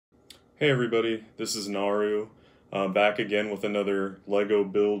Hey everybody, this is Naru, back again with another LEGO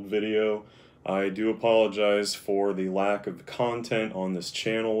build video. I do apologize for the lack of content on this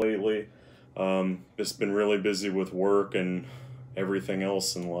channel lately. Just been really busy with work and everything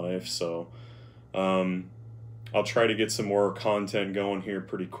else in life, so I'll try to get some more content going here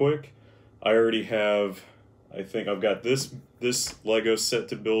pretty quick. I already have, I think I've got this LEGO set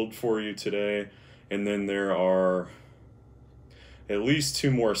to build for you today, and then there are at least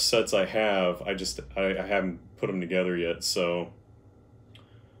two more sets I have. I haven't put them together yet. So,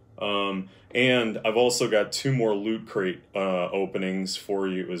 and I've also got two more loot crate openings for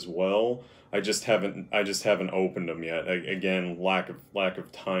you as well. I just haven't opened them yet. Again, lack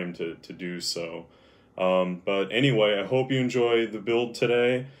of time to do so. But anyway, I hope you enjoy the build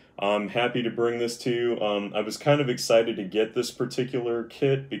today. I'm happy to bring this to you. I was kind of excited to get this particular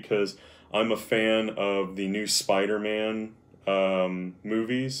kit because I'm a fan of the new Spider-Man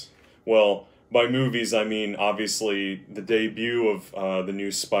movies. Well, by movies I mean obviously the debut of the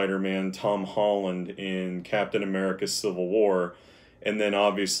new Spider-Man, Tom Holland, in Captain America Civil War, and then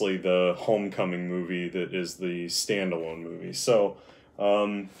obviously the Homecoming movie that is the standalone movie. So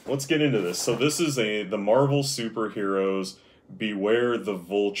let's get into this. So this is the Marvel Superheroes Beware the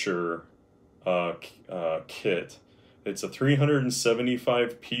Vulture kit. It's a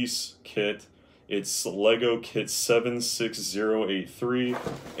 375 piece kit. It's LEGO Kit 76083,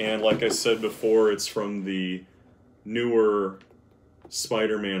 and like I said before, it's from the newer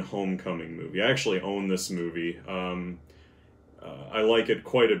Spider-Man Homecoming movie. I actually own this movie. I like it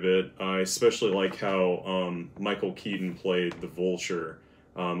quite a bit. I especially like how Michael Keaton played the Vulture.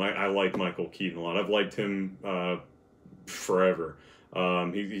 I like Michael Keaton a lot. I've liked him forever.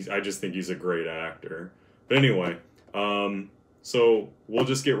 I just think he's a great actor. But anyway, so we'll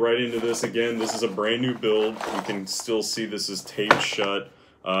just get right into this. Again, this is a brand new build. You can still see this is taped shut.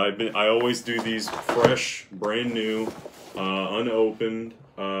 I always do these fresh, brand new, unopened.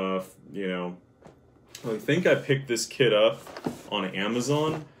 You know, I think I picked this kit up on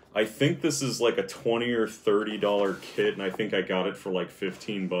Amazon. I think this is like a $20 or $30 kit, and I think I got it for like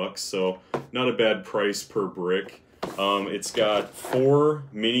 15 bucks. So not a bad price per brick. It's got 4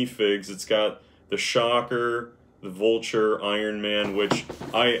 minifigs. It's got the Shocker, the Vulture, Iron Man, which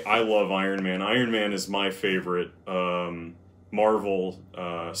I love Iron Man. Iron Man is my favorite Marvel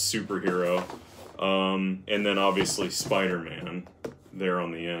superhero. And then obviously Spider-Man there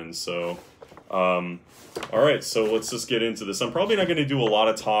on the end. So, alright, so let's just get into this. I'm probably not going to do a lot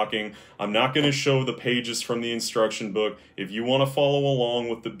of talking. I'm not going to show the pages from the instruction book. If you want to follow along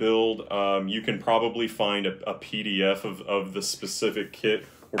with the build, you can probably find a PDF of the specific kit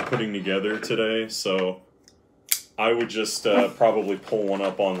we're putting together today. So I would just probably pull one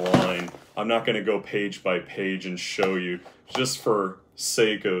up online. I'm not going to go page by page and show you, just for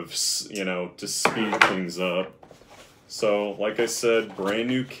sake of, you know, to speed things up. So, like I said, brand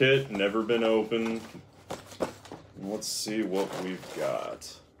new kit, never been opened. Let's see what we've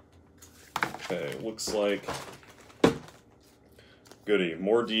got. Okay, looks like, goody,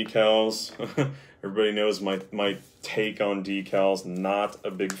 more decals. Everybody knows my take on decals, not a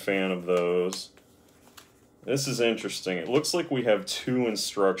big fan of those. This is interesting. It looks like we have 2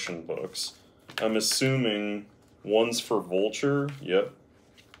 instruction books. I'm assuming one's for Vulture, yep,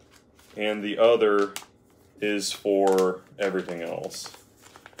 and the other is for everything else.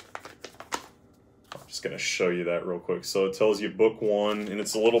 I'm just going to show you that real quick. So it tells you book 1, and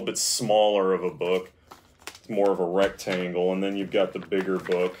it's a little bit smaller of a book. It's more of a rectangle, and then you've got the bigger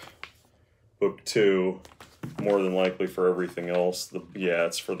book, book 2, more than likely for everything else. Yeah,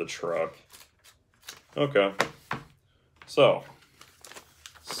 it's for the truck. Okay, so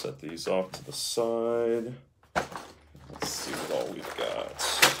set these off to the side. Let's see what all we've got.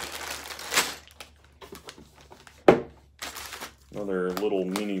 Another little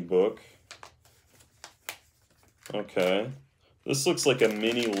mini book. Okay, this looks like a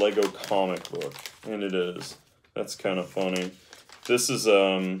mini Lego comic book, and it is. That's kind of funny. This is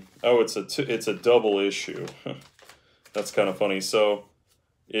oh, it's a double issue. That's kind of funny. So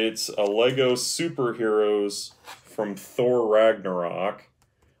it's a LEGO Superheroes from Thor Ragnarok.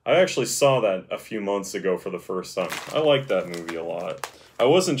 I actually saw that a few months ago for the first time. I like that movie a lot. I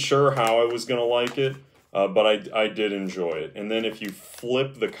wasn't sure how I was going to like it, but I did enjoy it. And then if you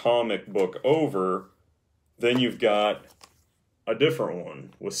flip the comic book over, then you've got a different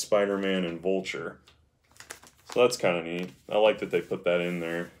one with Spider-Man and Vulture. So that's kind of neat. I like that they put that in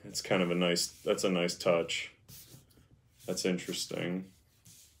there. It's kind of a nice, that's a nice touch. That's interesting.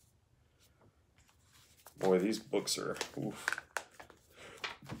 Boy, these books are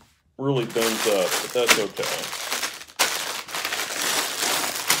really bent up, but that's okay.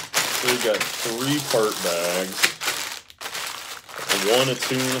 So we've got 3-part bags. A 1, a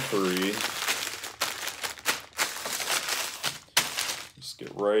 2, and a 3. Just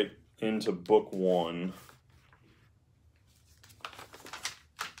get right into book 1.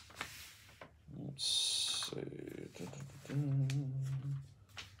 Let's see.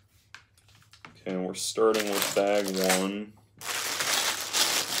 Okay, we're starting with bag 1.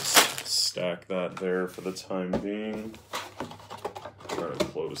 Just stack that there for the time being. Try to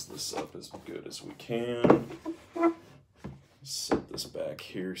close this up as good as we can. Set this back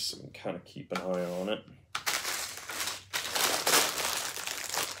here so we can kind of keep an eye on it.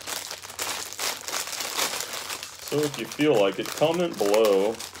 So if you feel like it, comment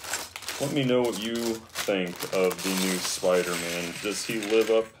below. Let me know what you think of the new Spider-Man. Does he live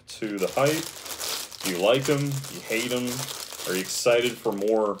up to the hype? Do you like him? Do you hate him? Are you excited for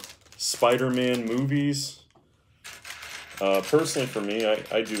more Spider-Man movies? Personally, for me,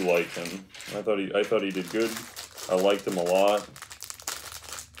 I do like him. I thought he did good. I liked him a lot.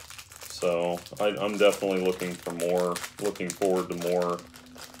 So I'm definitely looking forward to more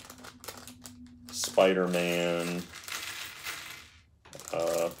Spider-Man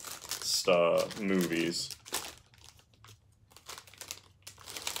movies.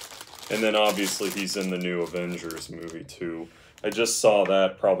 And then obviously he's in the new Avengers movie too. I just saw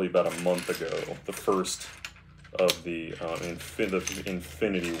that probably about a month ago. The first of the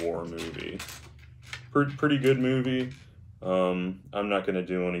Infinity War movie. Pretty good movie. I'm not going to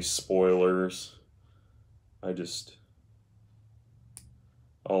do any spoilers. I'll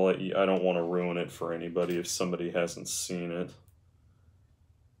let you, I don't want to ruin it for anybody if somebody hasn't seen it.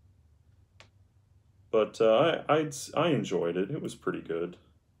 But I enjoyed it. It was pretty good.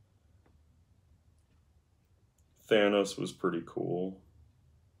 Thanos was pretty cool.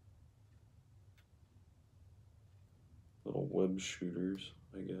 Little web shooters,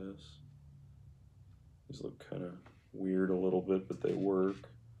 I guess. These look kind of weird a little bit, but they work.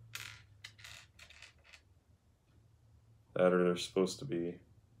 That or they're supposed to be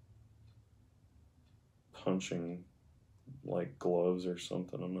punching like gloves or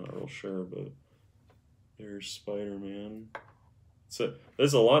something. I'm not real sure, but there's Spider-Man. So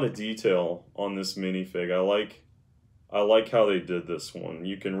there's a lot of detail on this minifig. I like how they did this one.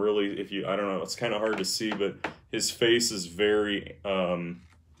 You can really, I don't know, it's kind of hard to see, but his face is very,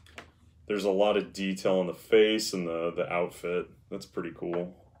 there's a lot of detail in the face and the outfit. That's pretty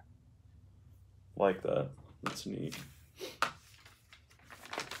cool. Like that. That's neat.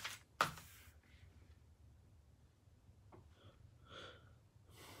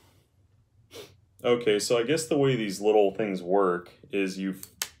 Okay, so I guess the way these little things work is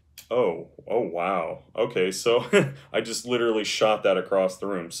oh wow. Okay, so I just literally shot that across the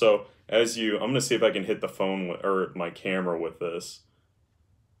room. So I'm going to see if I can hit the phone or my camera with this.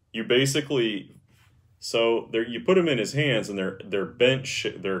 You basically, you put them in his hands and they're bent,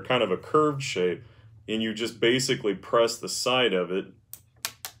 they're kind of a curved shape, and you just basically press the side of it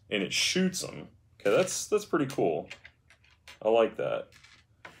and it shoots them. Okay, that's pretty cool. I like that.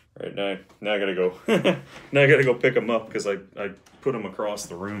 All right, now I gotta go. Now I gotta go pick them up because I put them across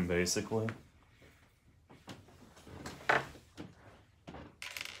the room basically.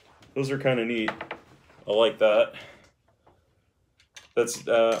 Those are kind of neat. I like that. That's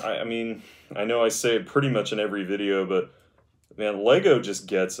I mean, I know I say it pretty much in every video, but man, Lego just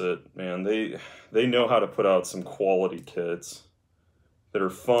gets it, man. They know how to put out some quality kits that are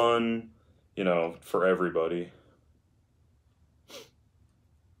fun, you know, for everybody.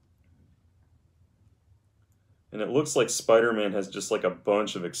 And it looks like Spider-Man has just like a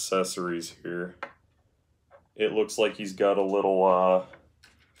bunch of accessories here. It looks like he's got a little,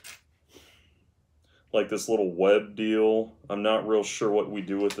 like this little web deal. I'm not real sure what we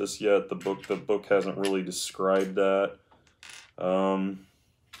do with this yet. The book hasn't really described that.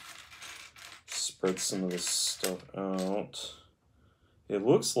 Spread some of this stuff out. It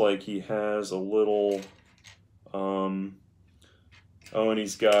looks like he has a little, oh, and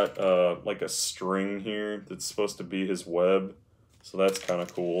he's got like a string here that's supposed to be his web. So that's kind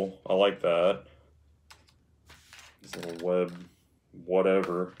of cool. I like that. His little web,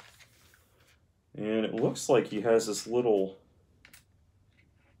 whatever. And it looks like he has this little,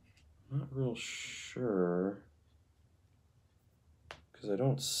 not real sure, because I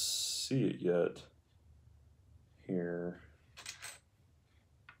don't see it yet here.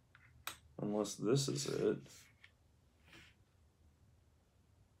 Unless this is it.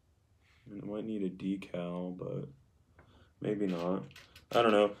 It might need a decal, but maybe not. I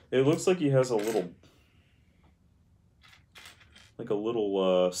don't know. It looks like he has a little, like a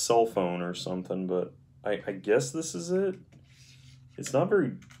little cell phone or something, but I guess this is it. It's not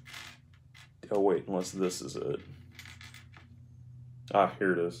very Oh wait, unless this is it. Ah,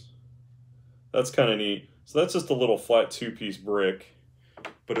 here it is. That's kind of neat. So that's just a little flat 2-piece brick,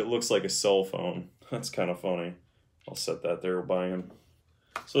 but it looks like a cell phone. That's kind of funny. I'll set that there, buying him.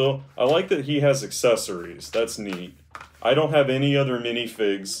 So I like that he has accessories. That's neat. I don't have any other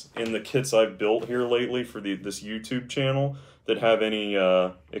minifigs in the kits I've built here lately for this YouTube channel that have any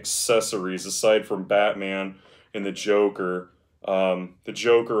accessories aside from Batman and the Joker. The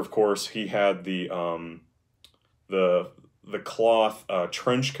Joker, of course, he had the cloth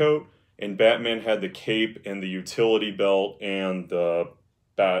trench coat, and Batman had the cape and the utility belt and the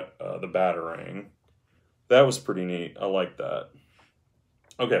batarang. That was pretty neat. I like that.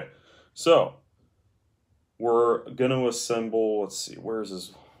 Okay, so we're gonna assemble. Let's see, where's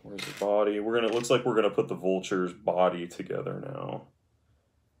his body? It looks like we're gonna put the Vulture's body together now.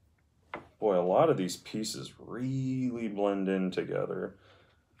 Boy, a lot of these pieces really blend in together.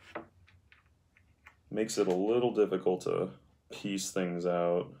 Makes it a little difficult to piece things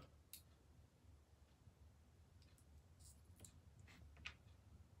out.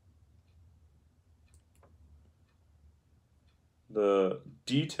 The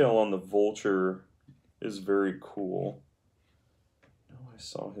detail on the Vulture is very cool. Oh, I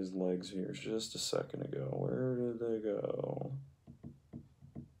saw his legs here just a second ago. Where did they go?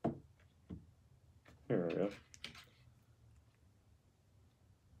 Here we go.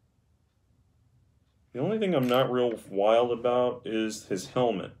 The only thing I'm not real wild about is his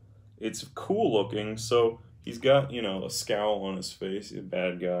helmet. It's cool looking, so he's got, you know, a scowl on his face, he's a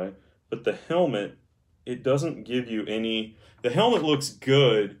bad guy. But the helmet, it doesn't give you any... The helmet looks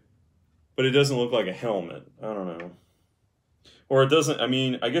good, but it doesn't look like a helmet. I don't know. Or it doesn't, I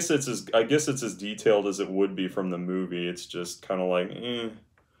mean, I guess it's as detailed as it would be from the movie. It's just kind of like,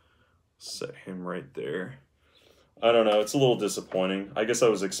 set him right there. I don't know, it's a little disappointing. I guess I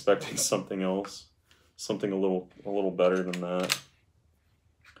was expecting something else. Something a little better than that.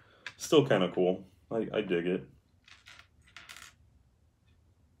 Still kind of cool. I dig it.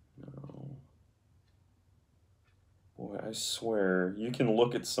 No. Boy, I swear, you can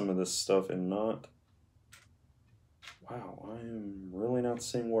look at some of this stuff and not... Wow, I am really not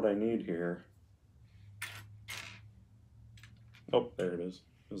seeing what I need here. Oh, there it is.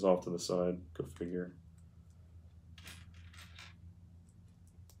 It was off to the side. Go figure.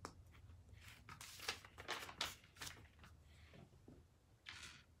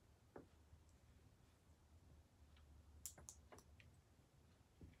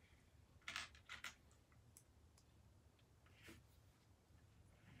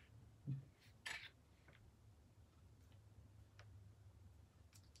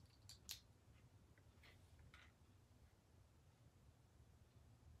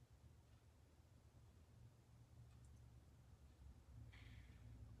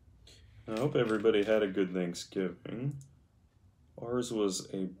 I hope everybody had a good Thanksgiving. Ours was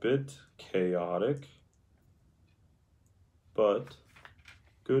a bit chaotic, but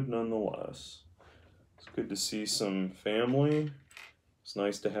good nonetheless. It's good to see some family. It's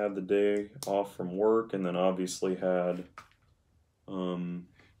nice to have the day off from work, and then obviously had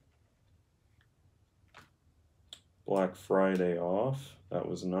Black Friday off. That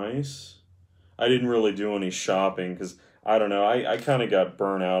was nice. I didn't really do any shopping because, I don't know, I kind of got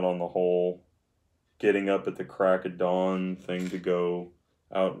burnt out on the whole getting up at the crack of dawn thing to go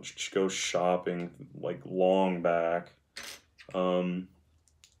out and go shopping, like, long back. You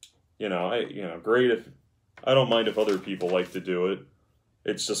know, great if... I don't mind if other people like to do it.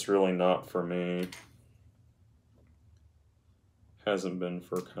 It's just really not for me. Hasn't been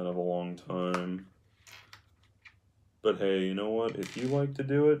for kind of a long time. But hey, you know what? If you like to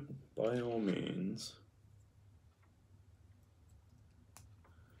do it, by all means.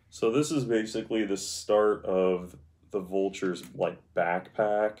 So this is basically the start of the Vulture's, like,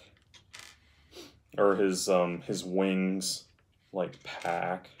 backpack. Or his wings, like,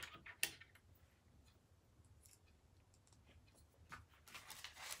 pack.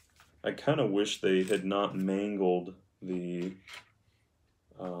 I kind of wish they had not mangled the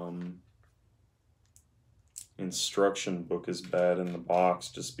instruction book as bad in the box,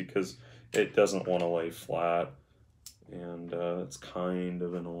 just because it doesn't want to lay flat, and it's kind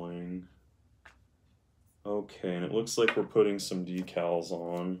of annoying. Okay, and it looks like we're putting some decals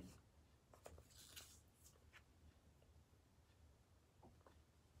on.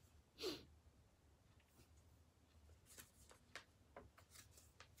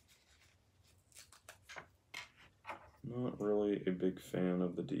 Not really a big fan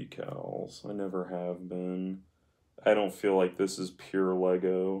of the decals. I never have been. I don't feel like this is pure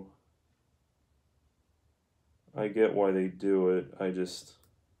Lego. I get why they do it.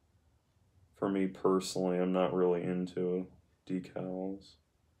 For me personally, I'm not really into decals.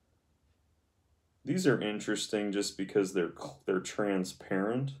 These are interesting just because they're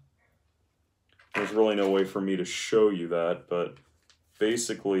transparent. There's really no way for me to show you that, but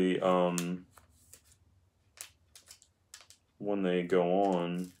basically, when they go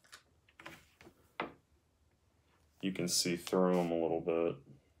on, you can see through them a little bit.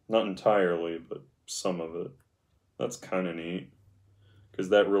 Not entirely, but some of it. That's kind of neat, because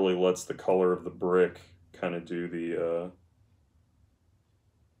that really lets the color of the brick kind of do the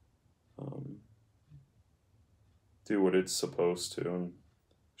do what it's supposed to and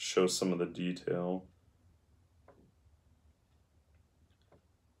show some of the detail.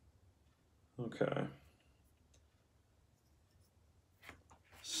 Okay.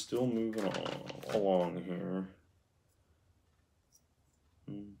 Still moving along here.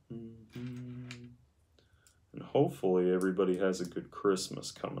 And hopefully everybody has a good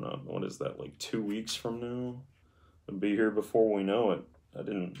Christmas coming up. What is that, like 2 weeks from now? It'll be here before we know it.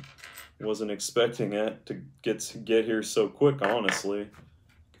 Wasn't expecting it to get here so quick, honestly.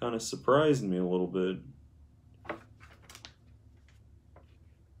 Kind of surprised me a little bit.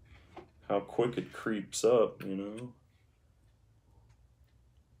 How quick it creeps up, you know?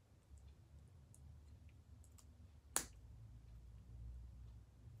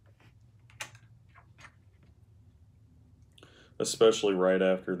 Especially right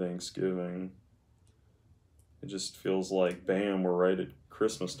after Thanksgiving. It just feels like, bam, we're right at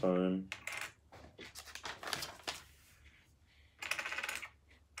Christmas time.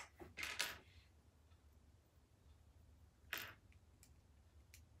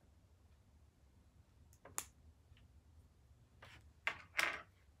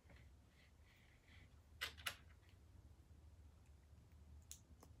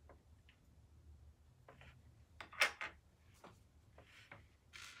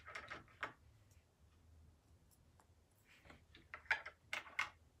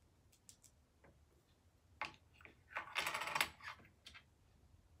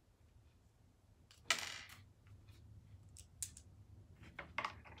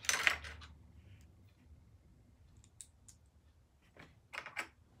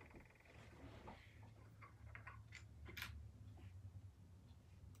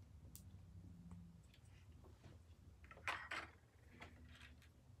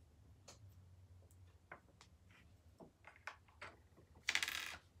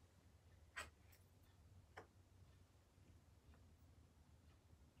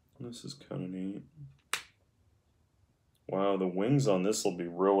 This is kind of neat. Wow, the wings on this will be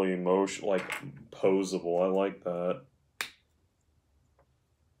really posable. I like that.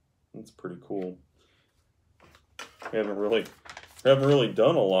 That's pretty cool. We haven't really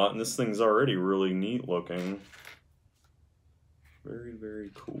done a lot, and this thing's already really neat looking. Very,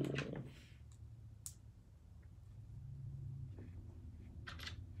 very cool.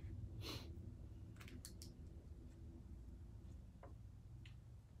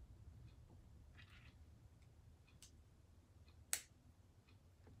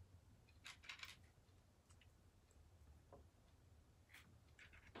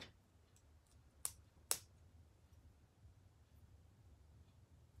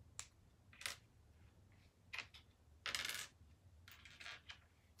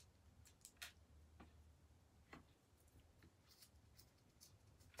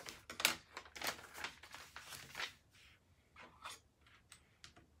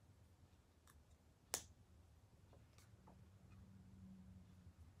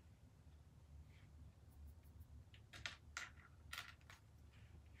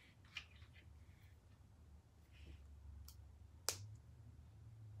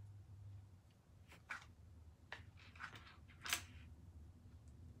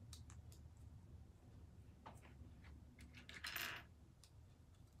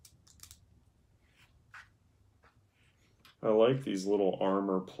 I like these little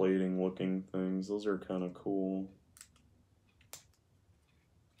armor plating looking things. Those are kind of cool.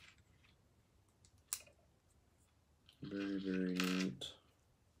 Very, very neat.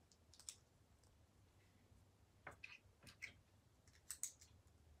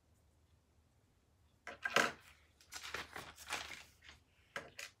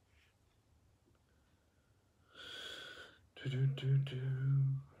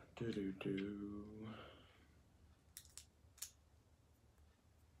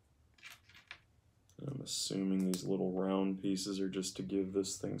 I'm assuming these little round pieces are just to give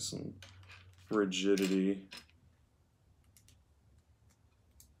this thing some rigidity.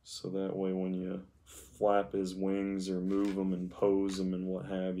 So that way when you flap his wings or move them and pose them and what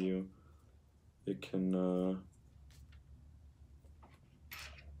have you, it can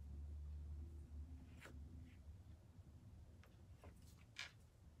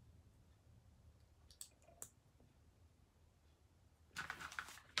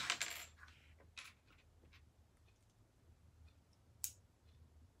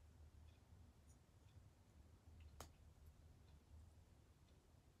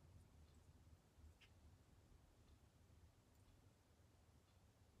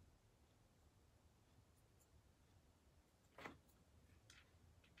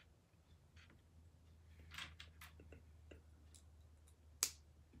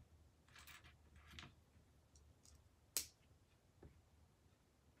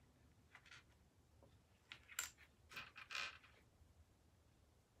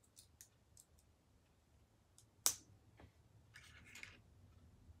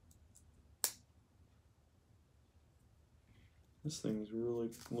This thing's really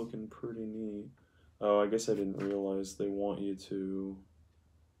looking pretty neat. Oh, I guess I didn't realize they want you to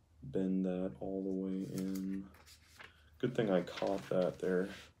bend that all the way in. Good thing I caught that there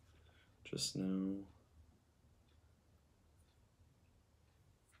just now.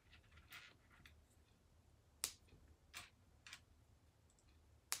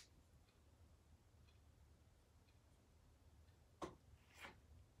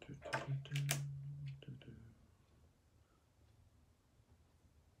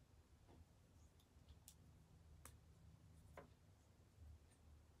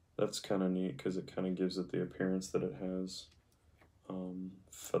 That's kind of neat because it kind of gives it the appearance that it has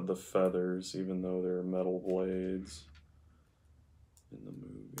the feathers, even though they're metal blades in the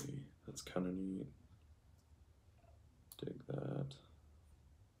movie. That's kind of neat. Dig that.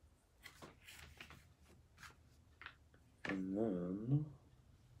 And then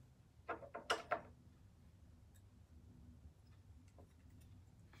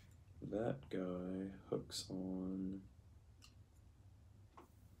that guy hooks on.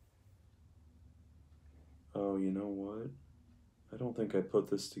 Oh, you know what? I don't think I put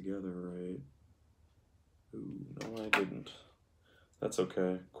this together right. Ooh, no, I didn't. That's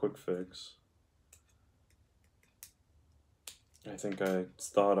okay. Quick fix. I think I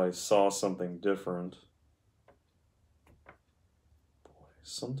thought I saw something different. Boy,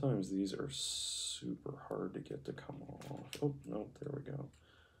 sometimes these are super hard to get to come off. Oh, no, there we go.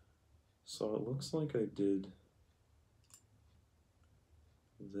 So it looks like I did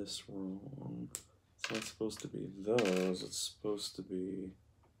this wrong. It's not supposed to be those, it's supposed to be,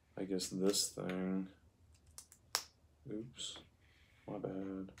 I guess, this thing. Oops, my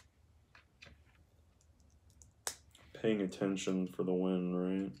bad. Paying attention for the win,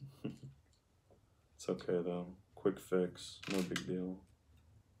 right? It's okay though. Quick fix, no big deal.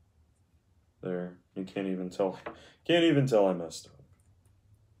 There, you can't even tell I messed up.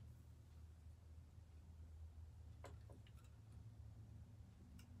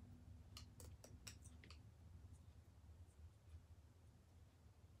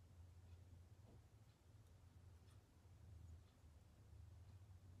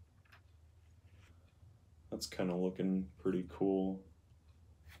 That's kind of looking pretty cool.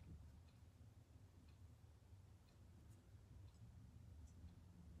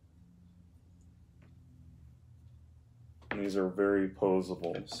 And these are very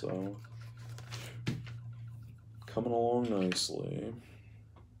posable, so coming along nicely.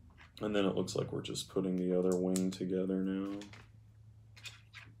 And then it looks like we're just putting the other wing together now.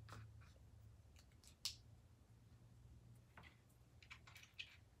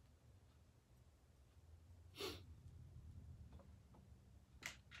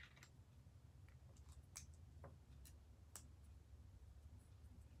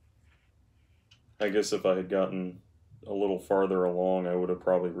 I guess if I had gotten a little farther along, I would have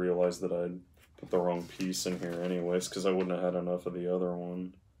probably realized that I'd put the wrong piece in here anyways, because I wouldn't have had enough of the other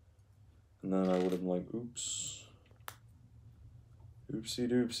one. And then I would have been like, oops.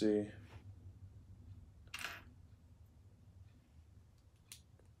 Oopsie doopsie.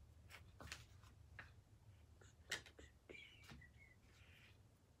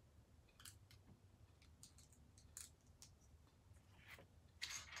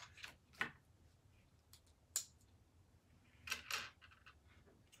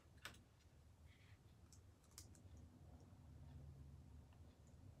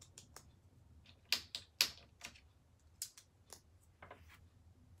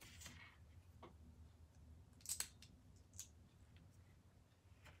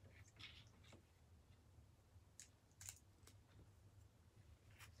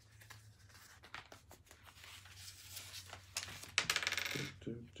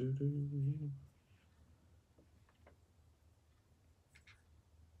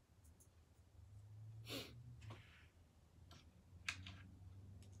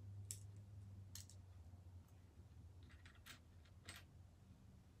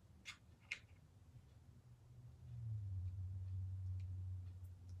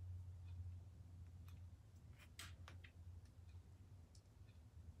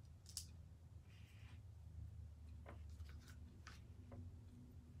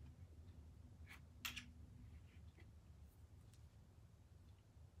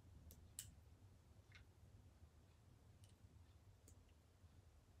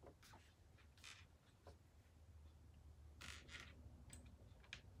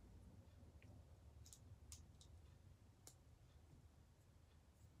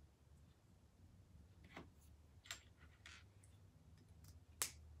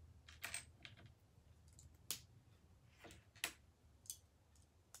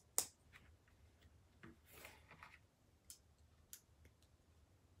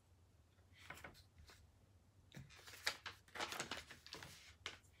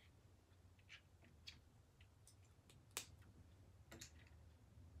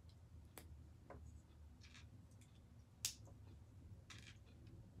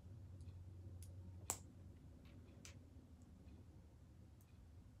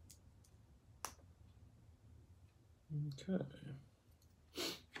 Okay.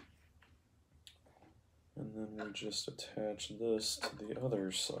 And then we just attach this to the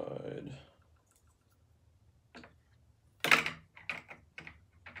other side.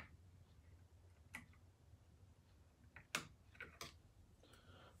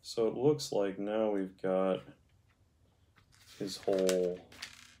 So it looks like now we've got his whole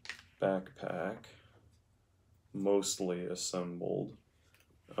backpack mostly assembled.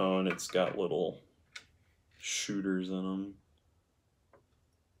 Oh, and it's got little shooters in them.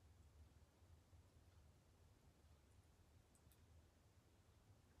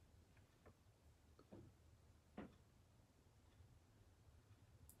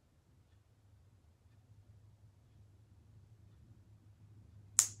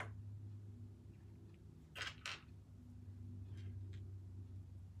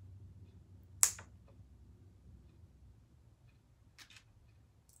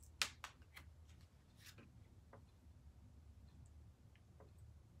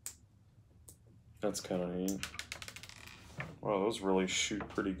 That's kind of neat. Wow, those really shoot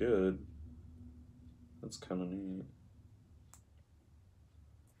pretty good. That's kind of neat.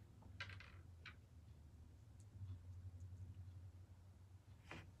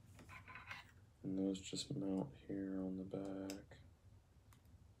 And those just mount here on the back.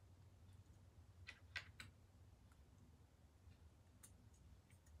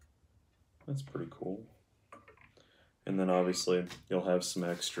 That's pretty cool. And then obviously you'll have some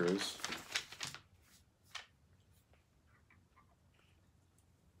extras.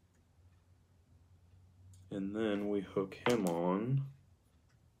 And then we hook him on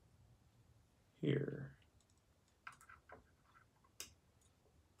here.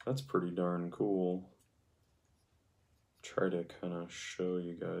 That's pretty darn cool. Try to kind of show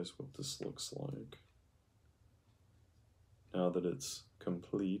you guys what this looks like now that it's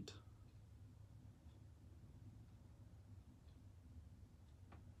complete.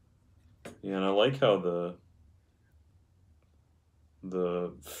 Yeah, and I like how the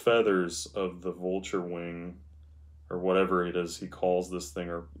feathers of the vulture wing, or whatever it is he calls this thing,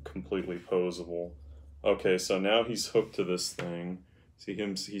 are completely posable. Okay, so now he's hooked to this thing. See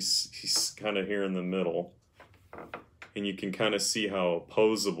him, he's kind of here in the middle. And you can kind of see how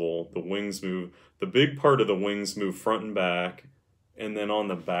posable the wings move. The big part of the wings move front and back, and then on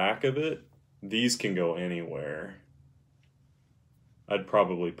the back of it, these can go anywhere. I'd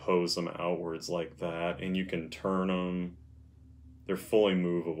probably pose them outwards like that, and you can turn them. They're fully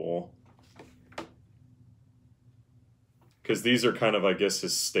movable. Because these are kind of, I guess,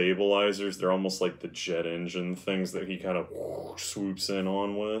 his stabilizers. They're almost like the jet engine things that he kind of swoops in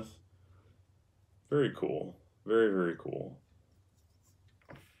on with. Very cool. Very, very cool.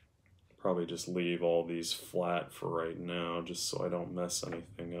 Probably just leave all these flat for right now, just so I don't mess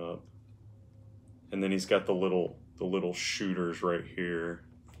anything up. And then he's got the little shooters right here.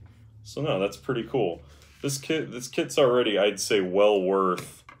 So no, that's pretty cool. This kit's already, I'd say, well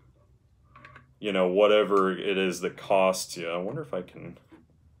worth, you know, whatever it is that costs you. I wonder if I can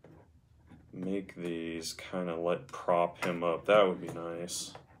make these kind of let prop him up. That would be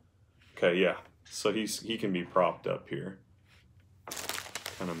nice. Okay, yeah. So he can be propped up here.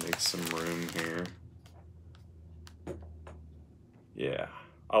 Kind of make some room here. Yeah,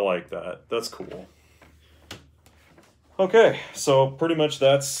 I like that. That's cool. Okay, so pretty much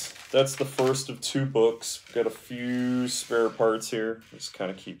that's the first of 2 books. Got a few spare parts here. Just kind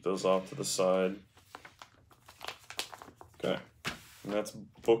of keep those off to the side. Okay, and that's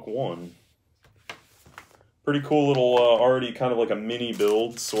book 1. Pretty cool little, already kind of like a mini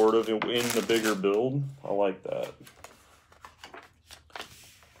build, sort of, in the bigger build. I like that.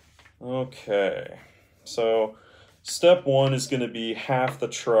 Okay, so step 1 is going to be half the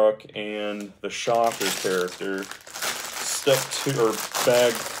truck and the Shocker character. Step 2, or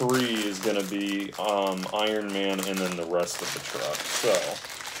bag 3, is going to be Iron Man and then the rest of the truck. So,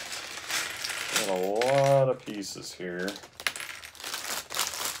 got a lot of pieces here.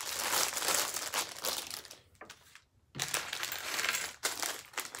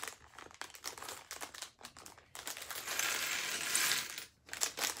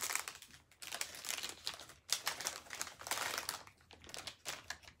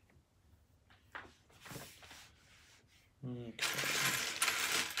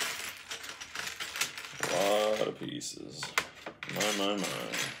 Pieces. My.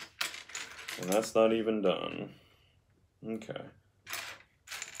 And that's not even done. Okay.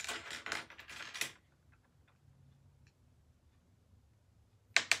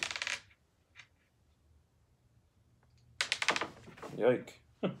 Yike.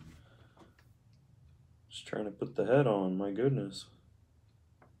 Just trying to put the head on, my goodness.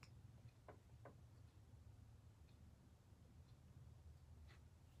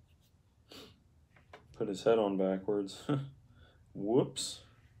 Put his head on backwards. Whoops.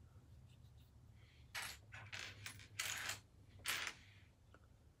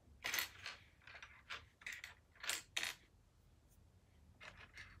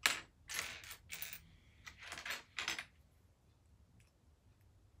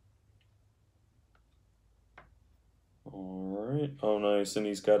 Alright. Oh, nice. And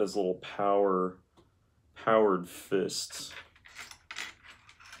he's got his little powered fists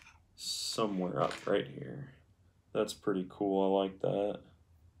somewhere up right here. That's pretty cool. I like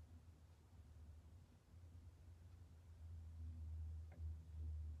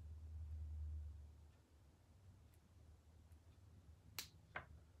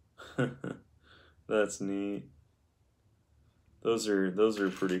that. That's neat. Those are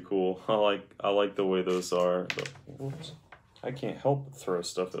pretty cool. I like the way those are. But, whoops. I can't help but throw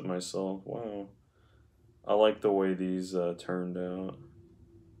stuff at myself. Wow. I like the way these turned out.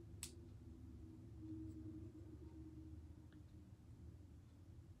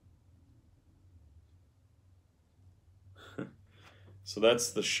 So that's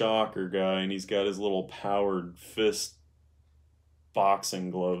the Shocker guy, and he's got his little powered fist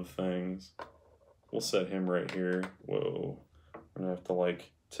boxing glove things. We'll set him right here. Whoa. I'm gonna have to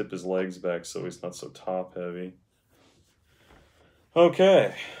like tip his legs back so he's not so top heavy.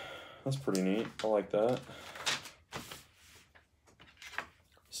 Okay. That's pretty neat. I like that.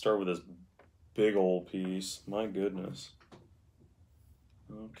 Start with this big old piece. My goodness.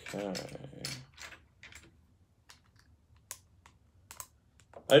 Okay.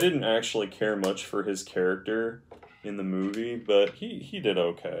 I didn't actually care much for his character in the movie, but he did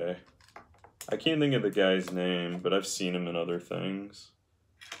okay. I can't think of the guy's name, but I've seen him in other things.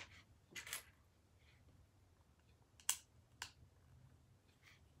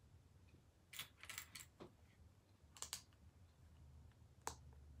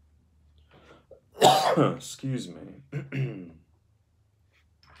 Excuse me.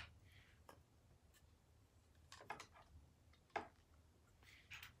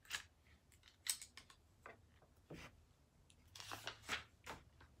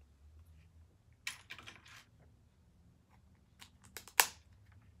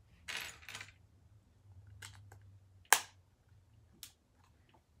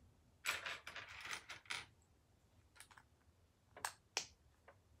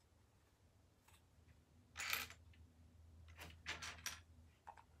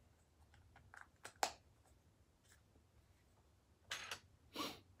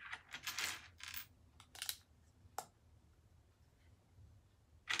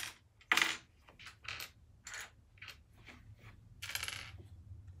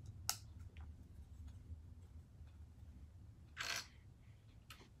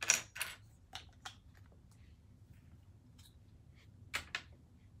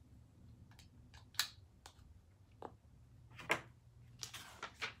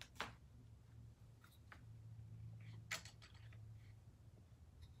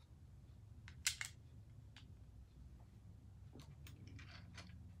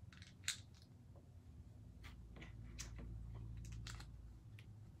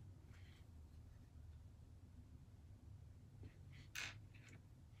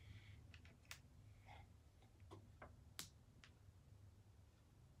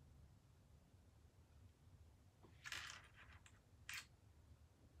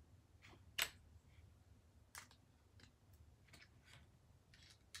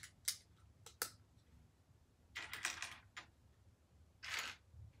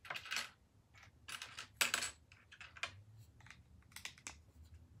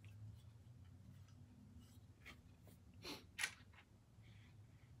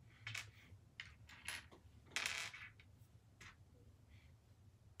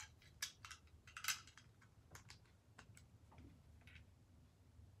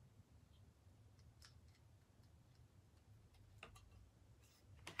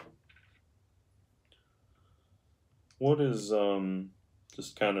 What is,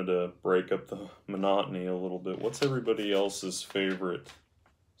 just kind of to break up the monotony a little bit, what's everybody else's favorite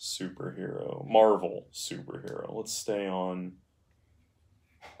superhero? Marvel superhero. Let's stay on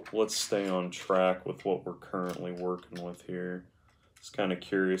track with what we're currently working with here. Just kind of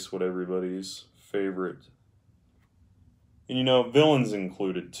curious what everybody's favorite, and you know, villains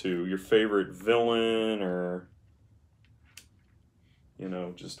included too. Your favorite villain, or, you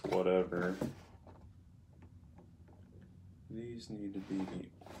know, just whatever. These need to be the,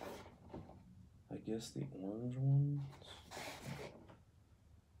 I guess, the orange ones.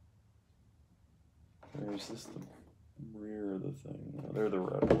 Or is this the rear of the thing? No, they're the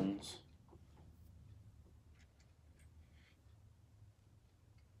red ones.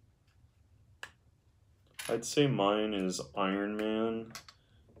 I'd say mine is Iron Man.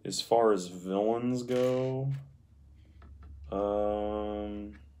 As far as villains go,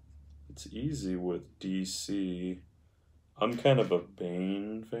 it's easy with DC. I'm kind of a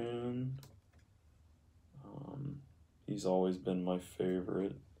Bane fan. He's always been my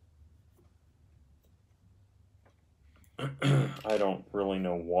favorite. I don't really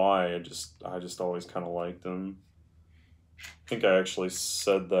know why. I just always kind of liked him. I think I actually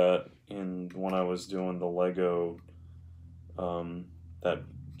said that when I was doing the Lego, that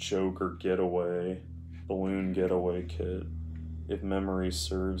Joker getaway, balloon getaway kit, if memory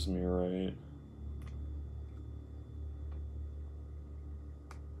serves me right.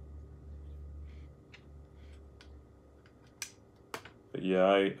 But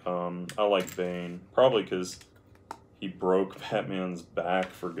yeah, I like Bane, probably because he broke Batman's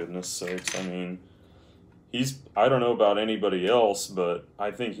back, for goodness sakes. I mean, I don't know about anybody else, but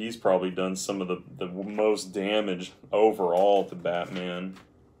I think he's probably done some of the most damage overall to Batman.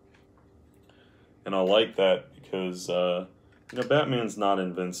 And I like that because, Batman's not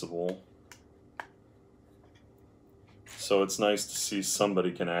invincible. So it's nice to see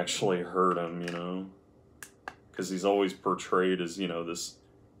somebody can actually hurt him, because he's always portrayed as, this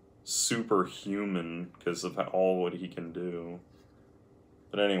superhuman because of all what he can do.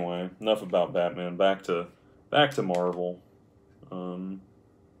 But anyway, enough about Batman. Back to Marvel.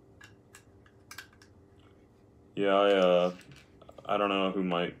 Yeah, I don't know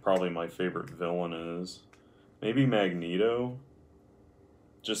who probably my favorite villain is. Maybe Magneto,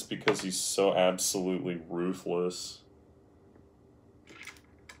 just because he's so absolutely ruthless.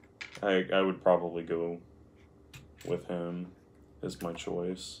 I would probably go with him as my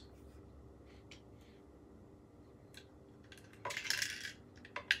choice.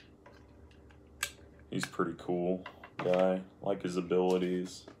 He's pretty cool guy. Like his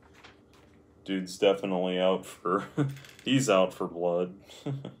abilities. Dude's definitely out for he's out for blood.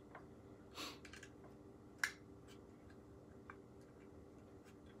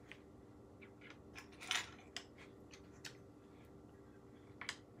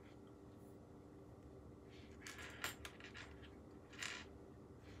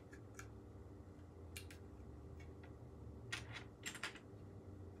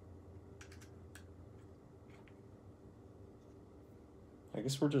 I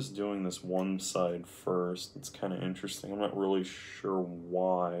guess we're just doing this one side first. It's kind of interesting. I'm not really sure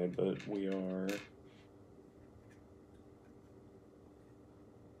why, but we are.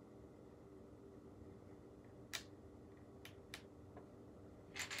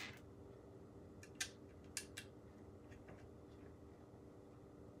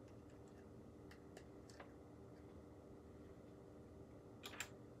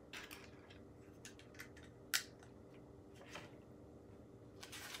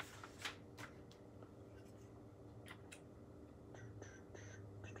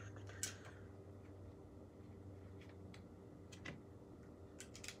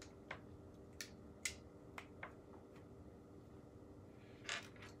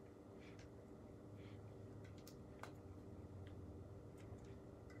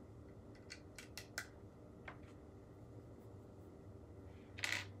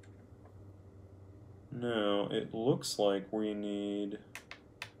 No, it looks like we need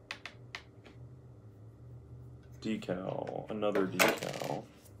another decal.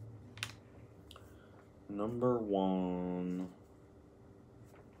 Number 1.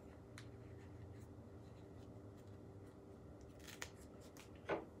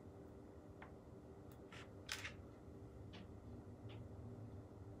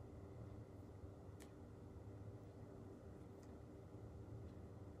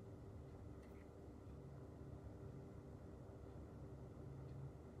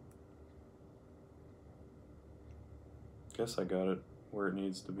 Guess I got it where it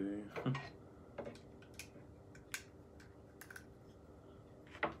needs to be.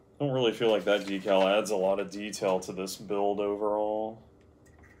 Don't really feel like that decal adds a lot of detail to this build overall.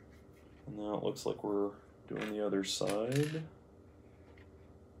 And now it looks like we're doing the other side.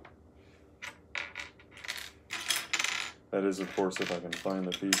 That is, of course, if I can find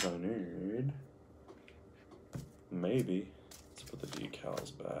the piece I need. Maybe. Let's put the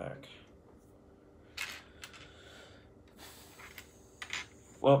decals back.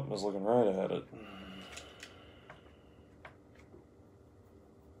 Well, I was looking right at it.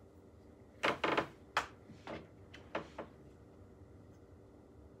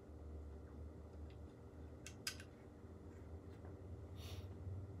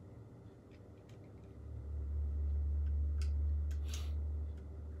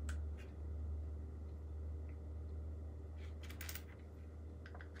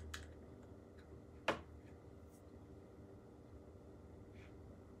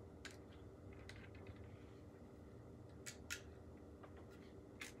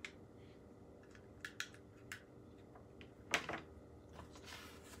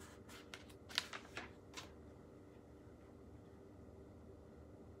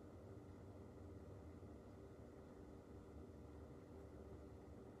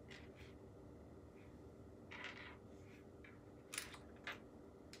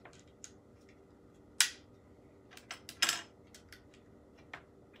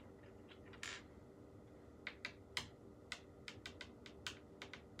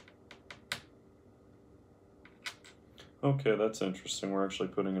 Okay, that's interesting. We're actually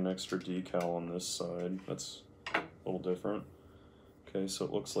putting an extra decal on this side. That's a little different. Okay, so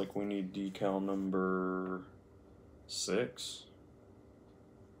it looks like we need decal number 6.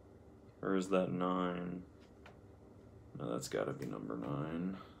 Or is that 9? No, that's gotta be number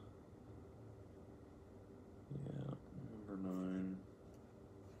 9. Yeah, number 9.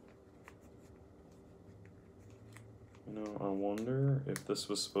 You know, I wonder if this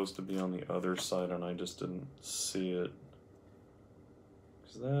was supposed to be on the other side and I just didn't see it.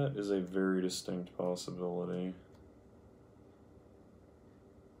 Because that is a very distinct possibility.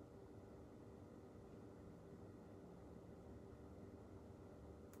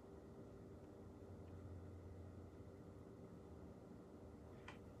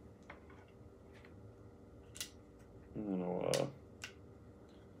 I'm gonna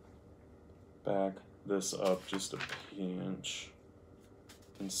back this up just a pinch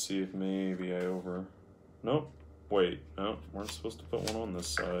and see if maybe I Nope. Wait, no, we're supposed to put one on this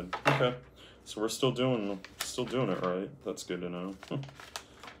side. Okay, so we're still doing it right. That's good to know.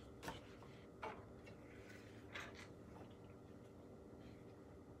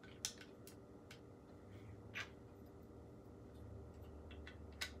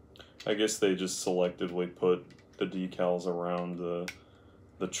 I guess they just selectively put the decals around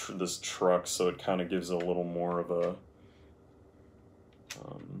this truck, so it kind of gives a little more of a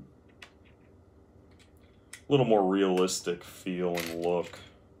little more realistic feel and look.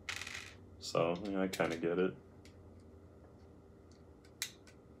 So yeah, I kind of get it.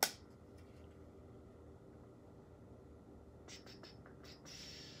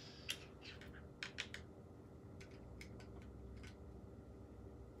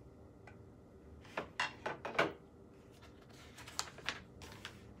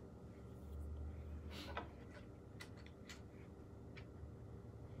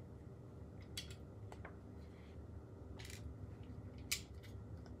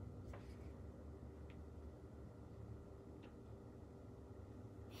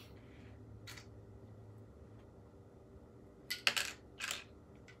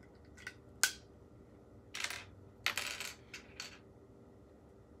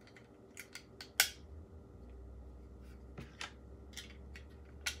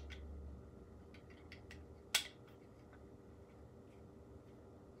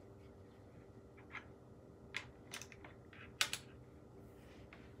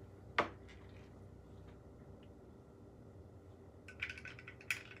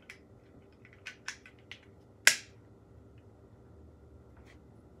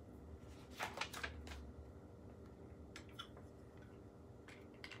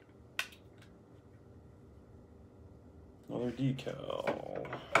 Another decal,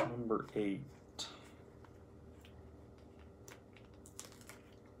 number 8.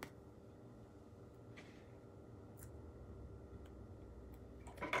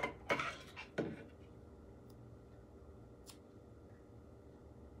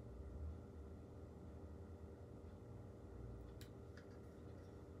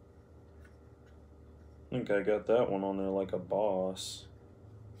 I think I got that one on there like a boss.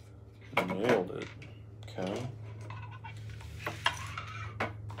 Nailed it. Okay.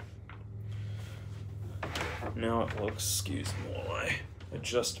 Now it looks, excuse me while I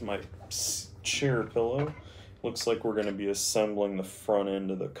adjust my chair pillow. Looks like we're going to be assembling the front end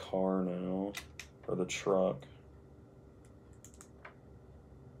of the car now, or the truck.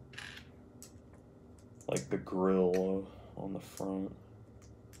 Like the grill on the front.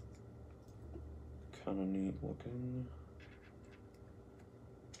 Kind of neat looking.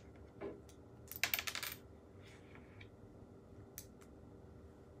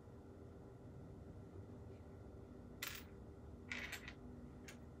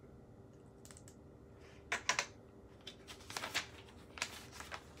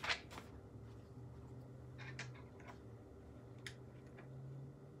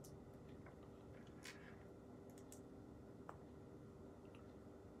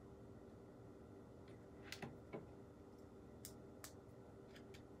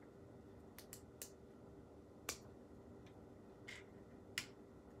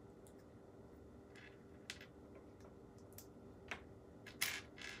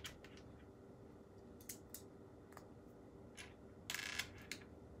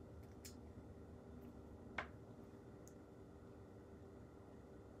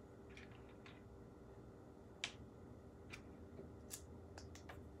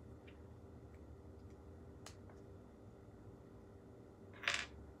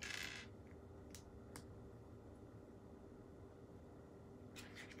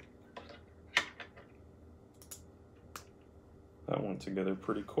 That went together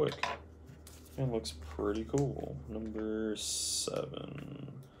pretty quick. It looks pretty cool. Number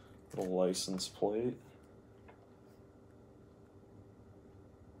 7. Little license plate.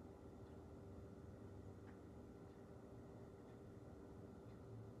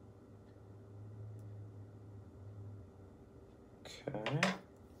 Okay.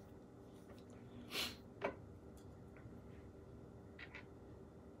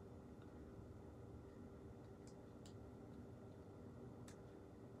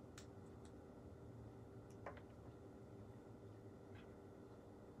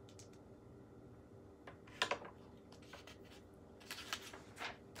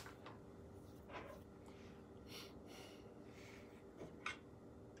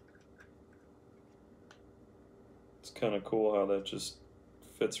 It's kind of cool how that just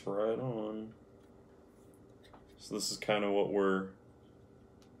fits right on. So this is kind of what where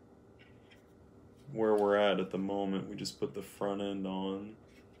we're at the moment. We just put the front end on.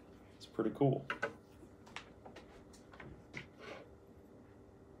 It's pretty cool.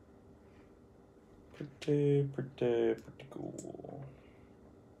 Pretty cool.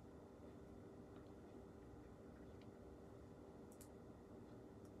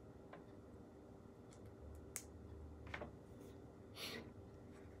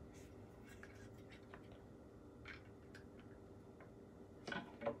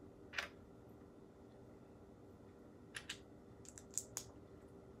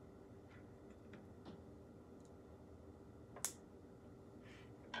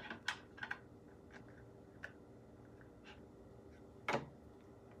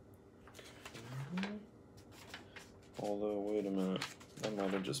 Although, wait a minute, I might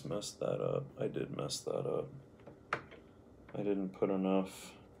have just messed that up. I did mess that up. I didn't put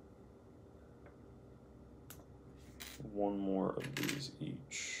enough. One more of these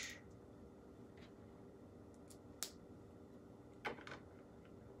each.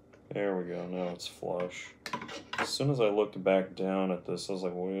 There we go, now it's flush. As soon as I looked back down at this, I was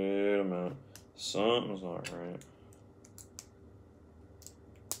like, wait a minute, something's not right.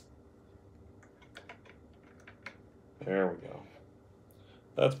 There we go.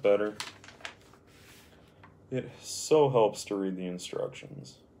 That's better. It so helps to read the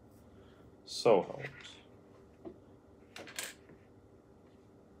instructions. So helps.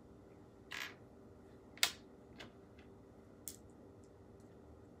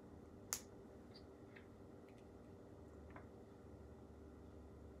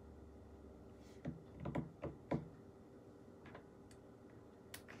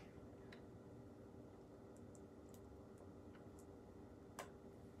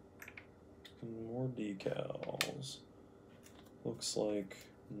 More decals. Looks like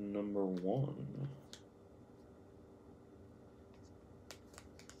number 1.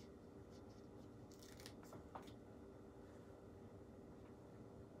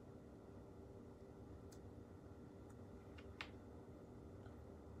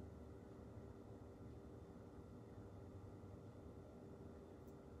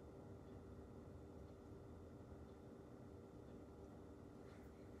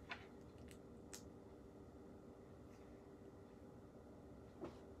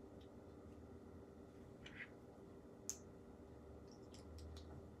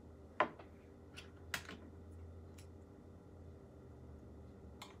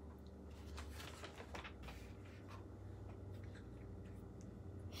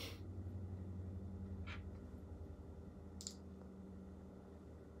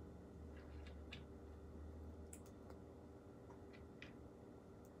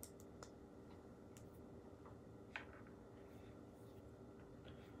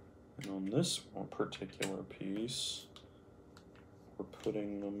 And on this one particular piece, we're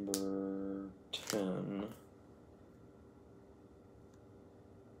putting number 10.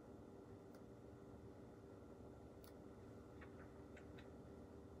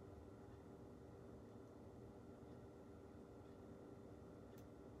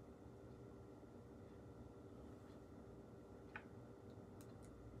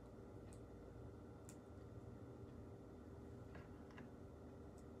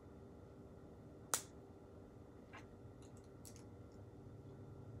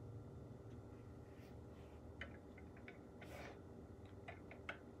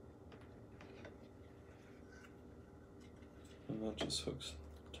 And that just hooks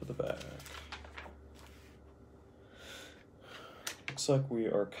to the back. Looks like we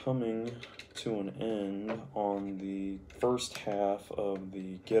are coming to an end on the first half of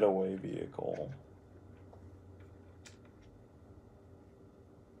the getaway vehicle.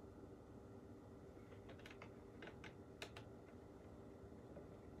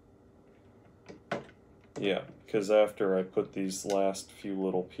 Yeah, because after I put these last few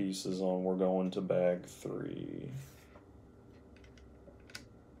little pieces on, we're going to bag 3.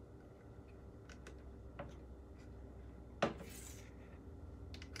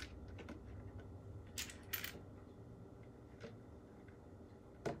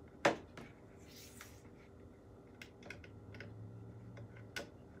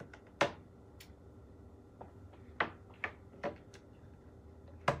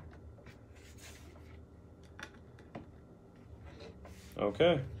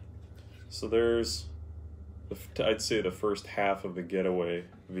 Okay, so there's, I'd say, the first half of the getaway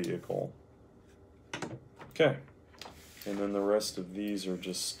vehicle. Okay, and then the rest of these are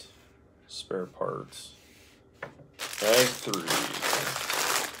just spare parts. Bag 3.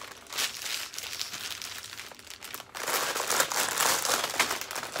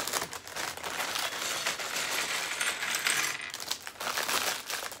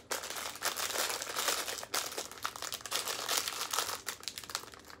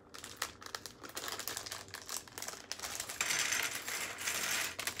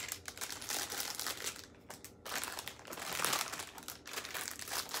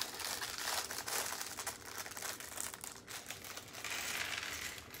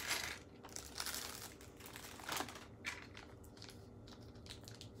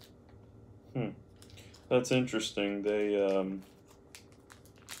 That's interesting. They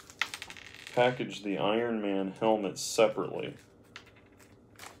packaged the Iron Man helmet separately.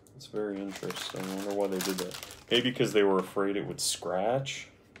 It's very interesting. I wonder why they did that. Maybe because they were afraid it would scratch.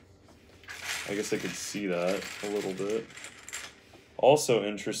 I guess I could see that a little bit. Also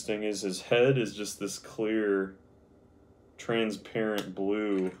interesting is his head is just this clear, transparent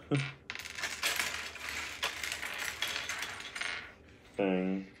blue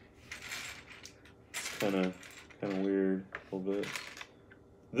thing. Kind of weird, a little bit.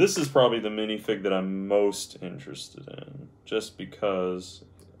 This is probably the minifig that I'm most interested in, just because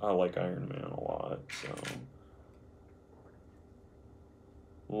I like Iron Man a lot. So,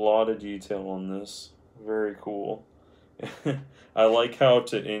 a lot of detail on this. Very cool. I like how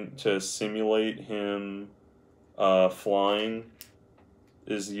to simulate him flying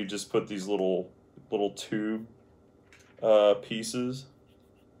is you just put these little tube pieces.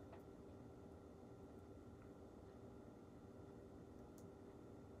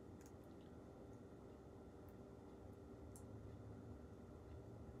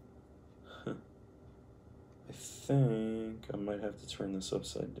 I think I might have to turn this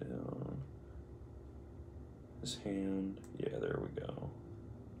upside down. His hand, yeah, there we go.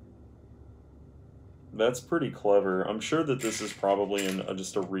 That's pretty clever. I'm sure that this is probably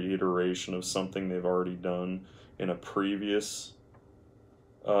just a reiteration of something they've already done in a previous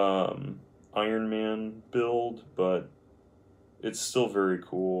Iron Man build, but it's still very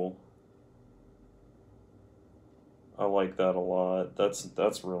cool. I like that a lot.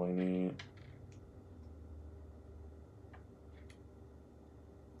 That's really neat.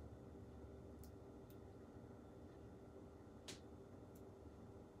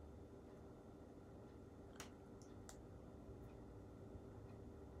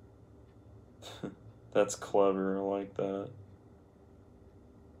 That's clever, I like that.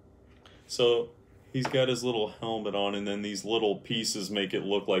 So, he's got his little helmet on, and then these little pieces make it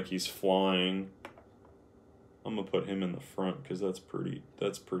look like he's flying. I'm gonna put him in the front, because that's pretty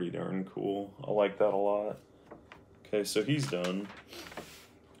darn cool. I like that a lot. Okay, so he's done.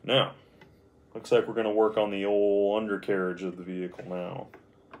 Now, looks like we're gonna work on the old undercarriage of the vehicle now.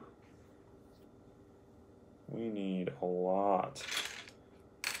 We need a lot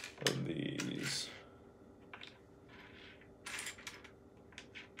of these.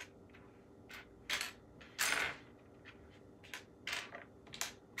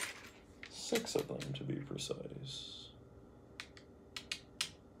 Six of them, to be precise.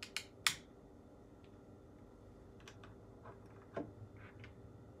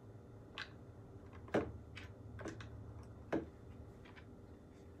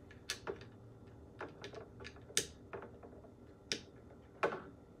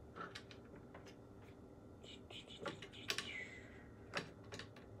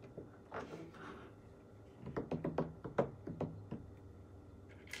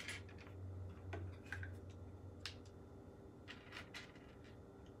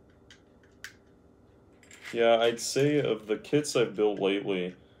 Yeah, I'd say of the kits I've built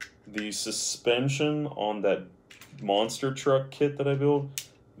lately, the suspension on that monster truck kit that I built,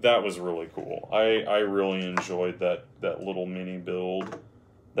 that was really cool. I really enjoyed that little mini build.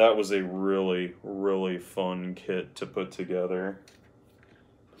 That was a really, really fun kit to put together.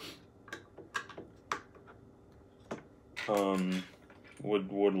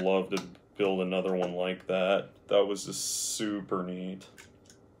 Would love to build another one like that. that was just super neat.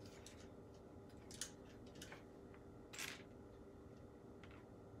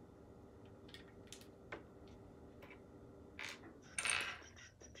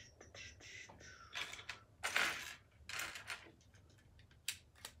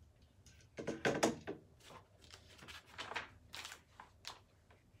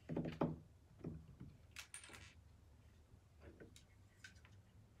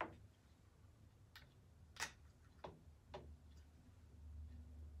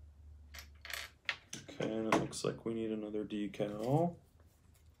 And it looks like we need another decal.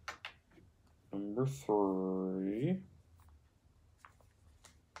 Number 3.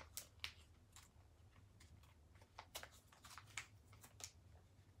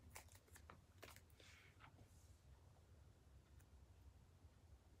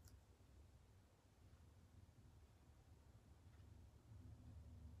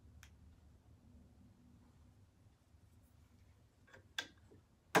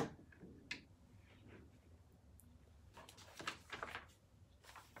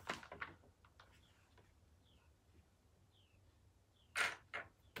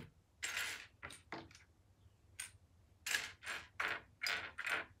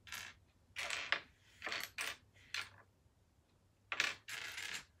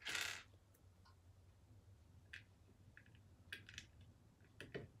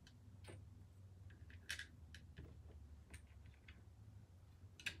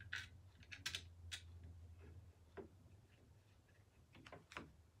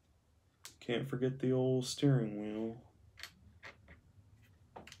 Can't forget the old steering wheel.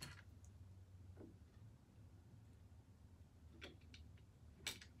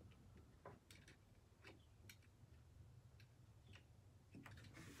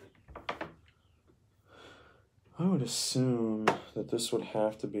 I would assume that this would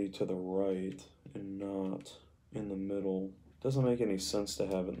have to be to the right and not in the middle. Doesn't make any sense to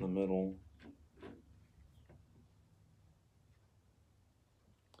have it in the middle.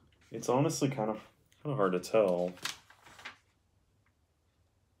 It's honestly kind of hard to tell.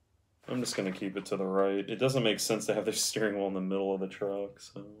 I'm just gonna keep it to the right. It doesn't make sense to have the steering wheel in the middle of the truck,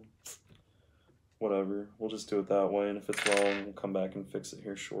 so whatever. We'll just do it that way, and if it's wrong, we'll come back and fix it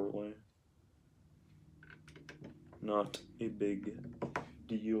here shortly. Not a big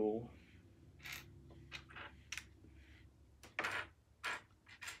deal.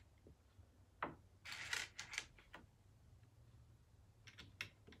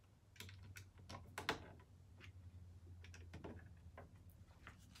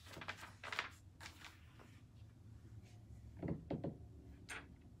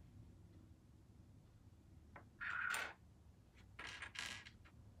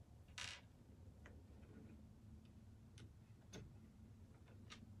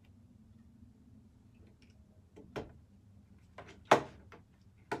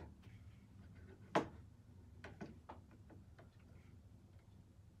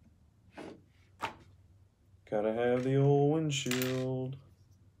 Gotta have the old windshield.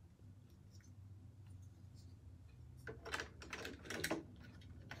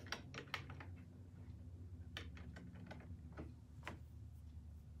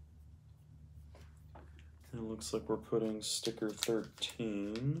 And it looks like we're putting sticker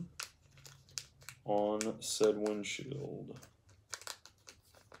 13 on said windshield.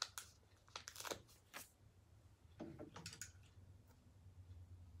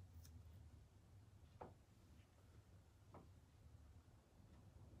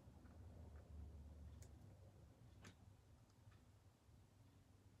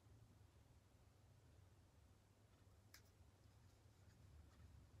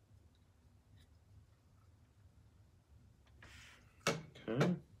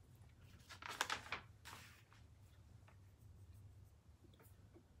 Okay.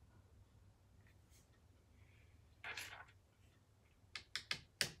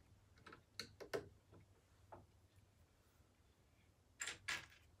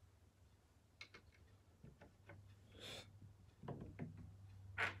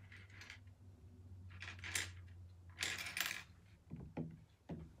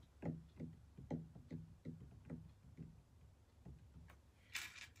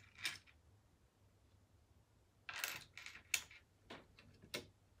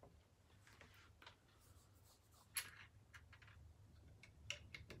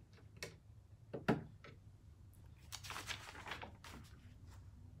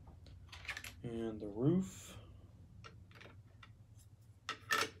 And the roof.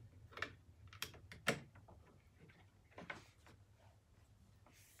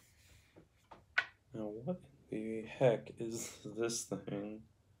 Now what the heck is this thing?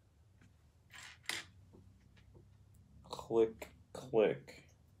 click, click.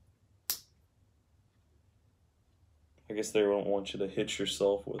 I guess they don't want you to hit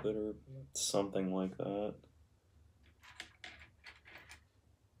yourself with it or something like that.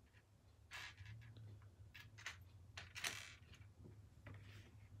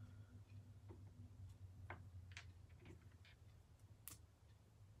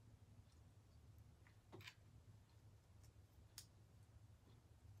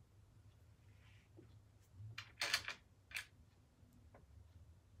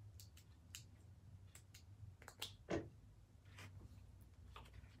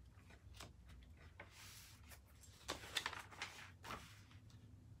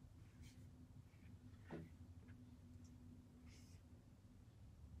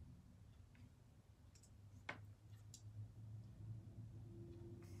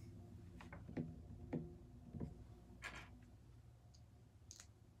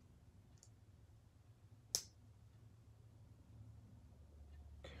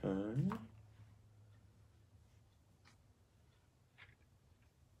 Okay.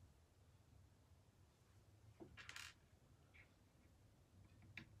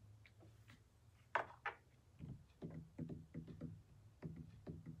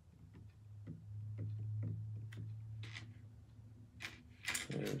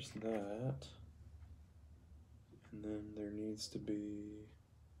 There's that. And then there needs to be,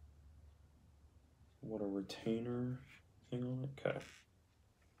 what, a retainer thing on it? Okay.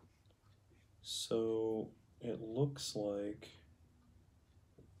 So it looks like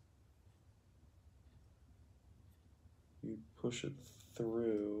you push it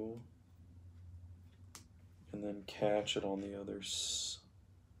through and then catch it on the other side.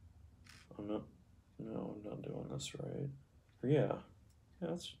 No, I'm not doing this right. Yeah,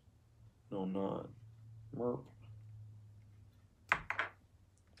 that's, no, I'm not. Merp.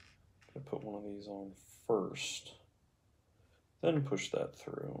 I put one of these on first, then push that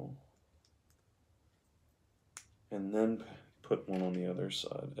through, and then put one on the other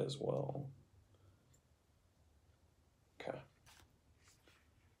side as well. Okay.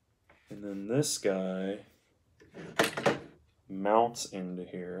 And then this guy mounts into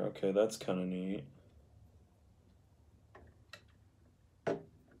here. Okay, that's kind of neat.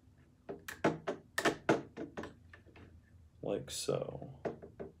 Like so.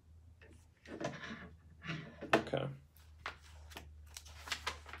 Okay.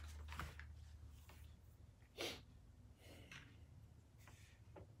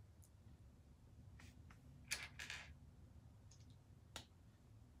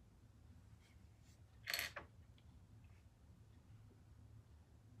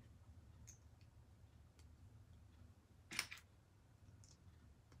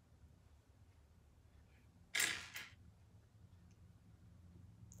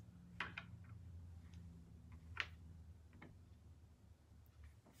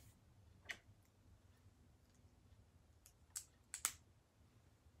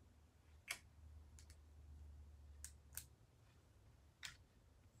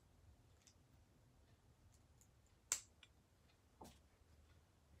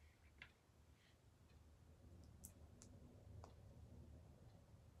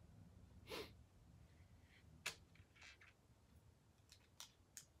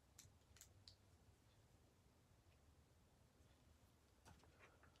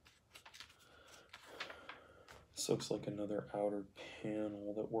 This looks like another outer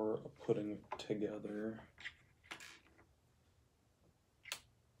panel that we're putting together.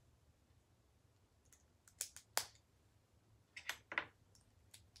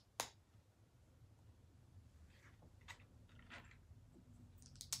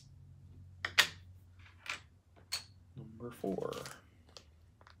 Number 4.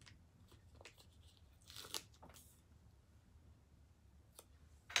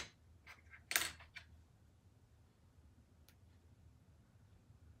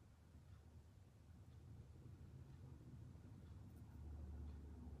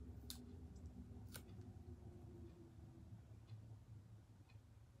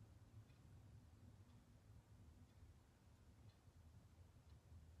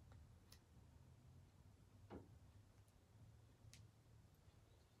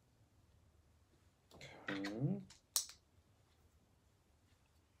 Okay.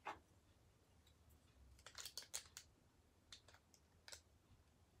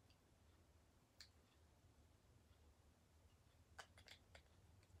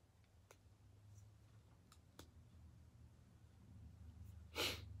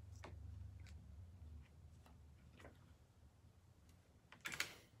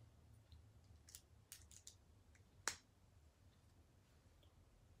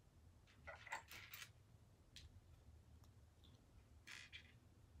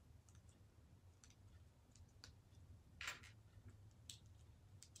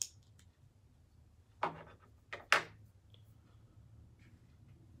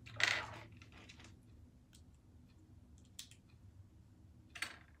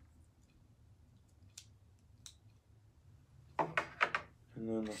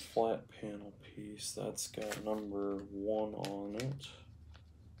 then the flat panel piece, that's got number 1 on it.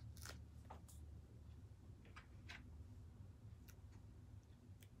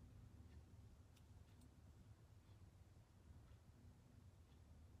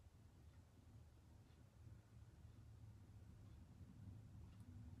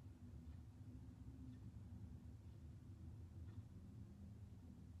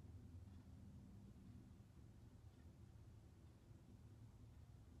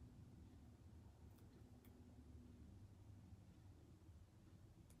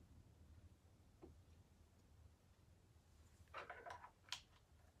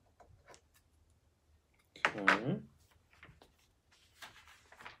 Okay.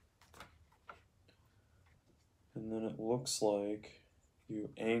 And then it looks like you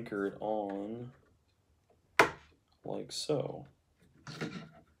anchor it on like so.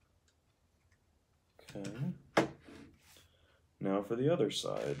 Okay. Now for the other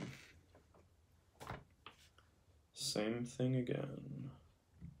side. Same thing again.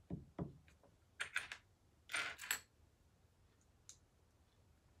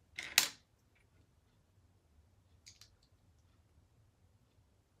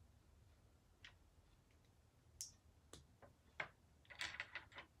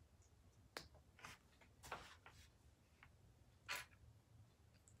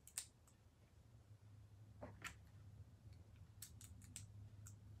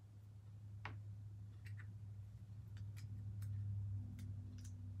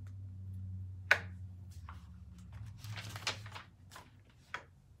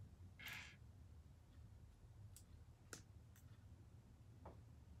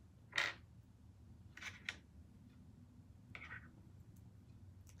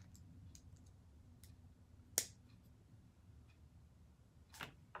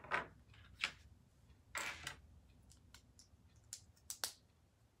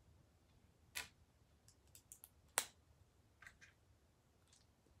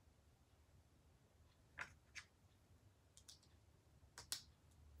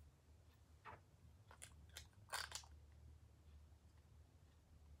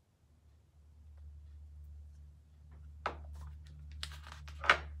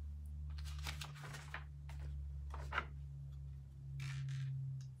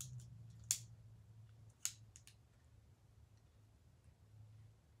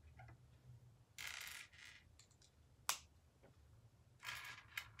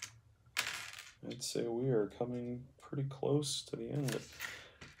 I'd say we are coming pretty close to the end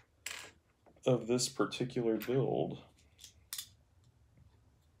of this particular build.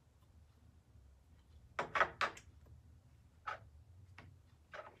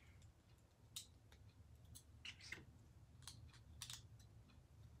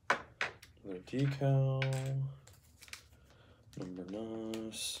 Another decal, number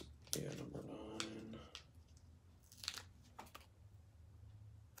 9, yeah, number 9.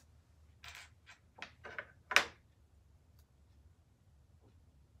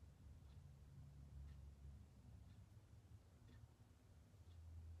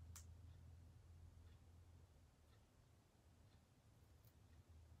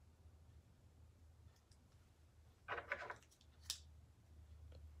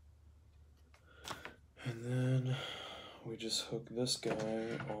 And then we just hook this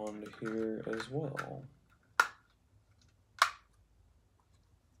guy onto here as well.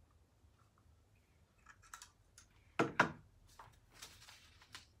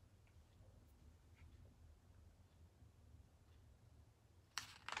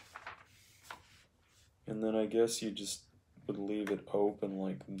 And then I guess you just would leave it open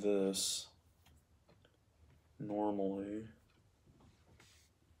like this normally.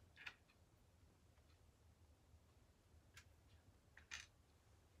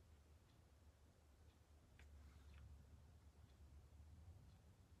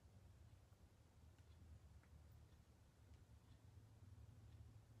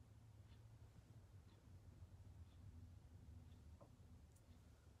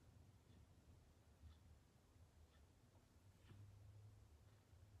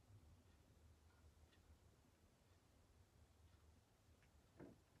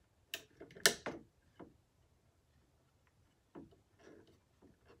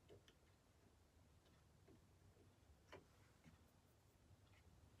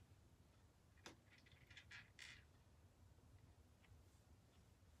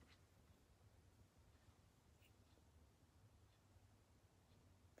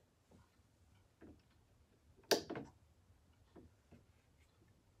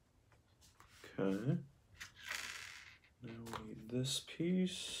 Okay. Now we need this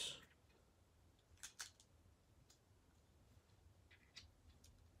piece.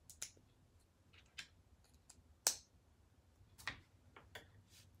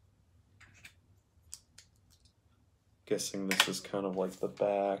 Guessing this is kind of like the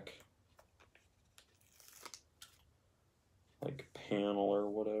back, like panel or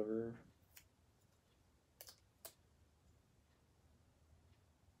whatever.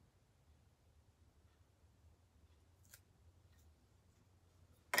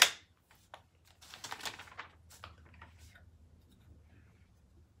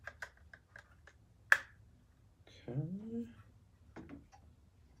 Okay.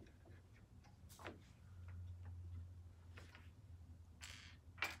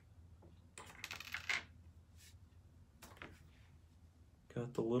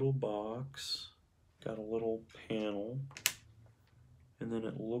 Got the little box, got a little panel, and then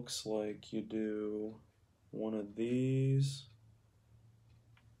it looks like you do one of these.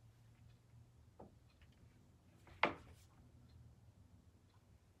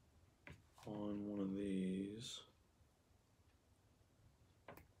 On one of these.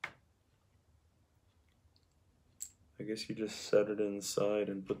 I guess you just set it inside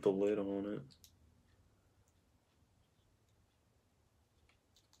and put the lid on it.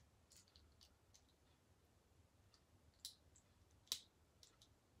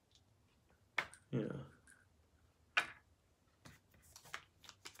 Yeah.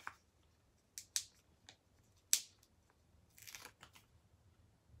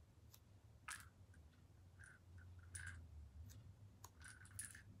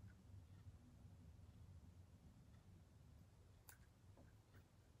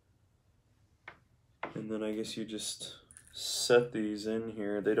 And then I guess you just set these in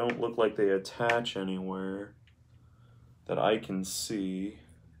here. They don't look like they attach anywhere that I can see.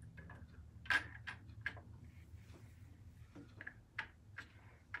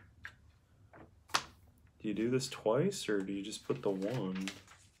 Do you do this twice, or do you just put the one?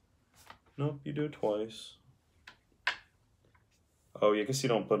 Nope, you do it twice. Oh, I guess you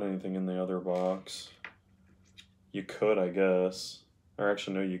don't put anything in the other box. You could, I guess. Or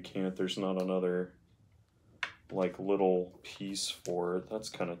actually, no, you can't. There's not another, like, little piece for it. That's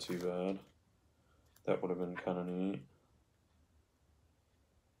kind of too bad. That would have been kind of neat.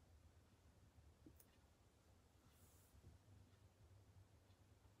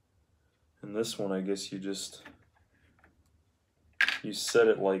 And this one, I guess you set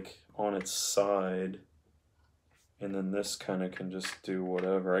it like on its side, and then this kind of can just do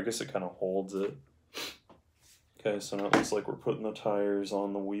whatever. I guess it kind of holds it. Okay, so now it looks like we're putting the tires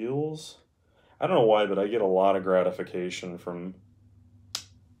on the wheels. I don't know why, but I get a lot of gratification from, I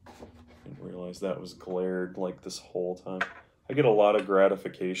didn't realize that was glared like this whole time. I get a lot of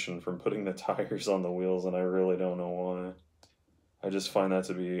gratification from putting the tires on the wheels, and I really don't know why. I just find that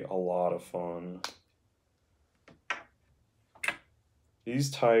to be a lot of fun. These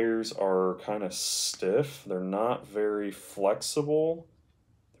tires are kind of stiff. They're not very flexible.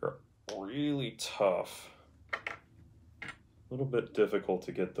 They're really tough. A little bit difficult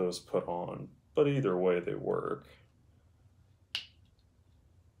to get those put on, but either way they work.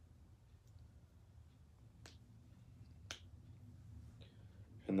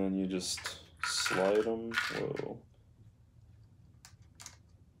 And then you just slide them. Whoa.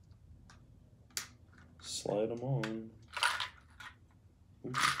 Slide them on.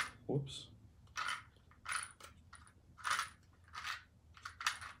 Oops. Whoops.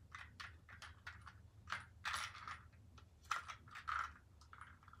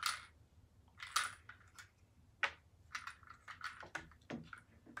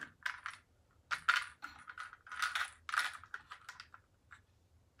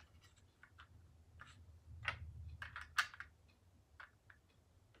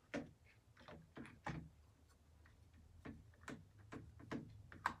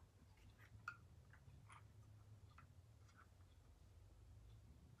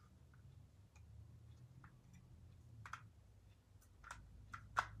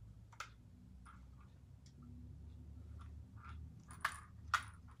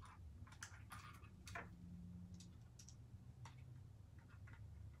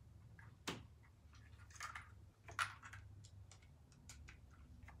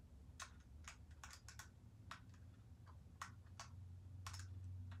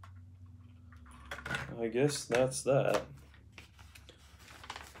 I guess that's that.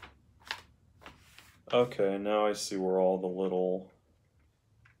 Okay, now I see where all the little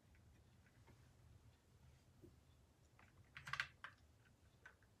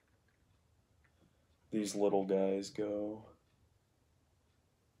these little guys go.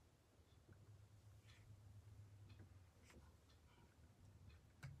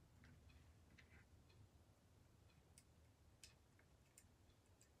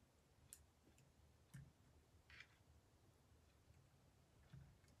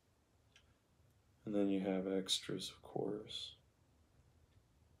 And then you have extras, of course.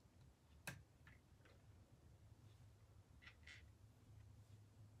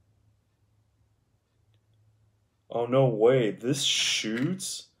 Oh, no way. This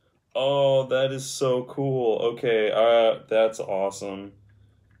shoots? Oh, that is so cool. Okay, that's awesome.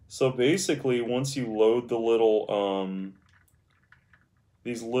 So basically, once you load the little,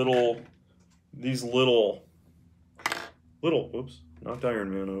 these little, oops, knocked Iron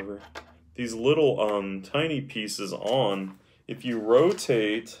Man over. These little, tiny pieces on, if you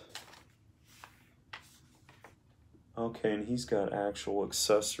rotate, okay, and he's got actual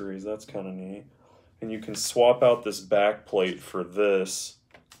accessories, that's kind of neat. And you can swap out this back plate for this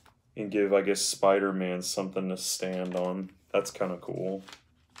and give, I guess, Spider-Man something to stand on. That's kind of cool.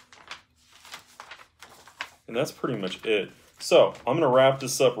 And that's pretty much it. So, I'm going to wrap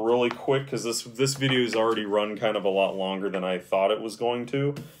this up really quick because this video has already run kind of a lot longer than I thought it was going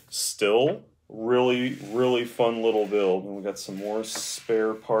to. Still, really, really fun little build. And we got some more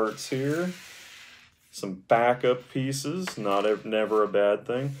spare parts here. Some backup pieces, never a bad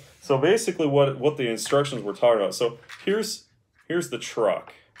thing. So basically what the instructions we're talking about. So here's the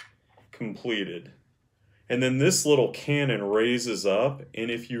truck completed. And then this little cannon raises up, and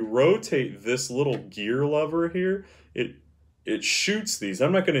if you rotate this little gear lever here, it shoots these.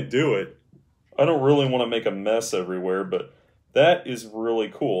 I'm not going to do it. I don't really want to make a mess everywhere, but that is really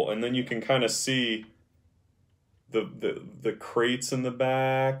cool. And then you can kind of see the crates in the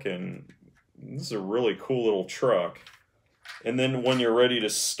back, and this is a really cool little truck. And then when you're ready to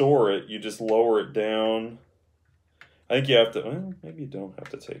store it, you just lower it down. I think you have to, well, maybe you don't have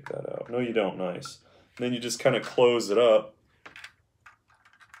to take that out. No, you don't, nice. And then you just kind of close it up.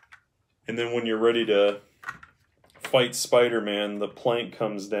 And then when you're ready to fight Spider-Man, the plank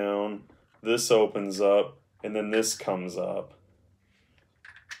comes down, this opens up, and then this comes up.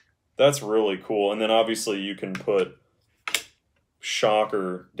 That's really cool. And then obviously you can put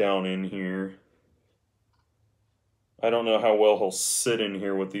Shocker down in here. I don't know how well he'll sit in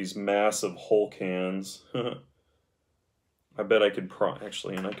here with these massive Hulk hands. I bet I could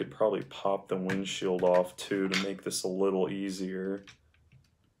actually, and I could probably pop the windshield off too to make this a little easier.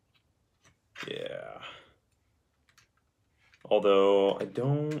 Yeah. Although I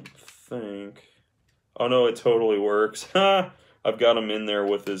don't think, oh no, it totally works. I've got him in there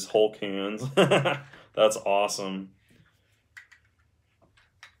with his Hulk hands. That's awesome.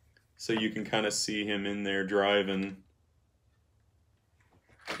 So you can kind of see him in there driving.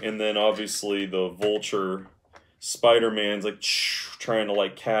 And then obviously the Vulture, Spider-Man's like trying to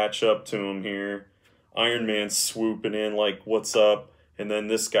like catch up to him here. Iron Man's swooping in like, what's up? And then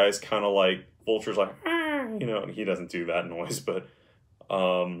this guy's kind of like, Vulture's like, ah, you know, he doesn't do that noise, but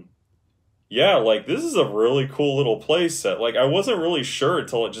yeah, like this is a really cool little play set. Like I wasn't really sure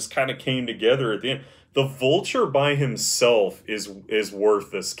until it just kind of came together at the end. The Vulture by himself is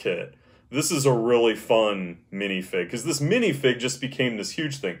worth this kit. This is a really fun minifig, because this minifig just became this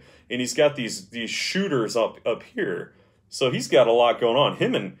huge thing. And he's got these shooters up here. So he's got a lot going on.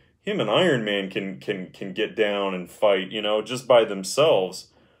 Him and Iron Man can get down and fight, you know, just by themselves.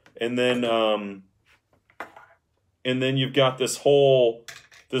 And then you've got this whole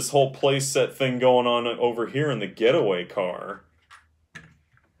play set thing going on over here in the getaway car.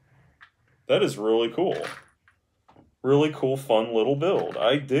 That is really cool. Really cool, fun little build.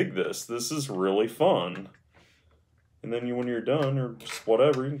 I dig this. This is really fun. And then when you're done, or just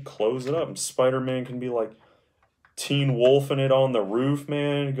whatever, you can close it up. And Spider-Man can be like Teen Wolfing it on the roof,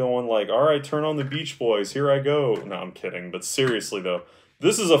 man. Going like, all right, turn on the Beach Boys. Here I go. No, I'm kidding. But seriously, though,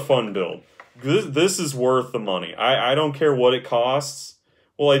 this is a fun build. This is worth the money. I don't care what it costs.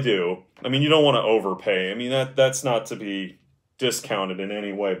 Well, I do. I mean, you don't want to overpay. I mean, that's not to be discounted in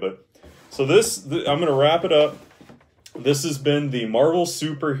any way. But so I'm going to wrap it up. This has been the Marvel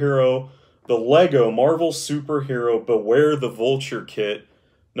Superhero, the Lego Marvel Superhero Beware the Vulture kit,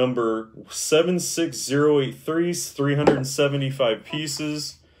 number 76083, 375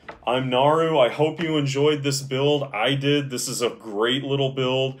 pieces. I'm Naru. I hope you enjoyed this build. I did. This is a great little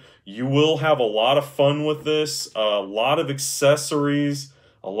build. You will have a lot of fun with this, a lot of accessories,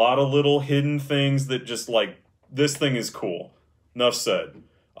 a lot of little hidden things that just like, this thing is cool. Enough said.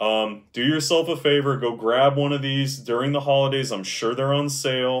 Do yourself a favor, go grab one of these during the holidays. I'm sure they're on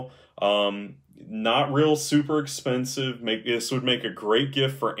sale. Not real super expensive. This would make a great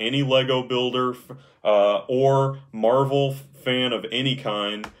gift for any Lego builder or Marvel fan of any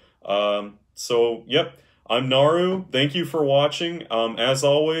kind. So, yep, I'm Naru. Thank you for watching. As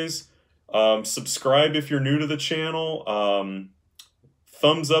always, subscribe if you're new to the channel.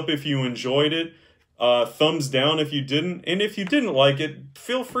 Thumbs up if you enjoyed it. Thumbs down if you didn't. And if you didn't like it,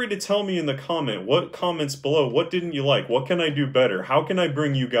 feel free to tell me in the comments below. What didn't you like? What can I do better? How can I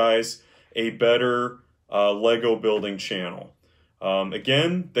bring you guys a better Lego building channel?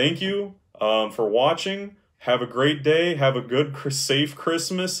 Again, thank you for watching. Have a great day. Have a good, safe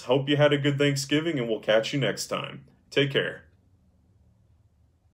Christmas. Hope you had a good Thanksgiving, and we'll catch you next time. Take care.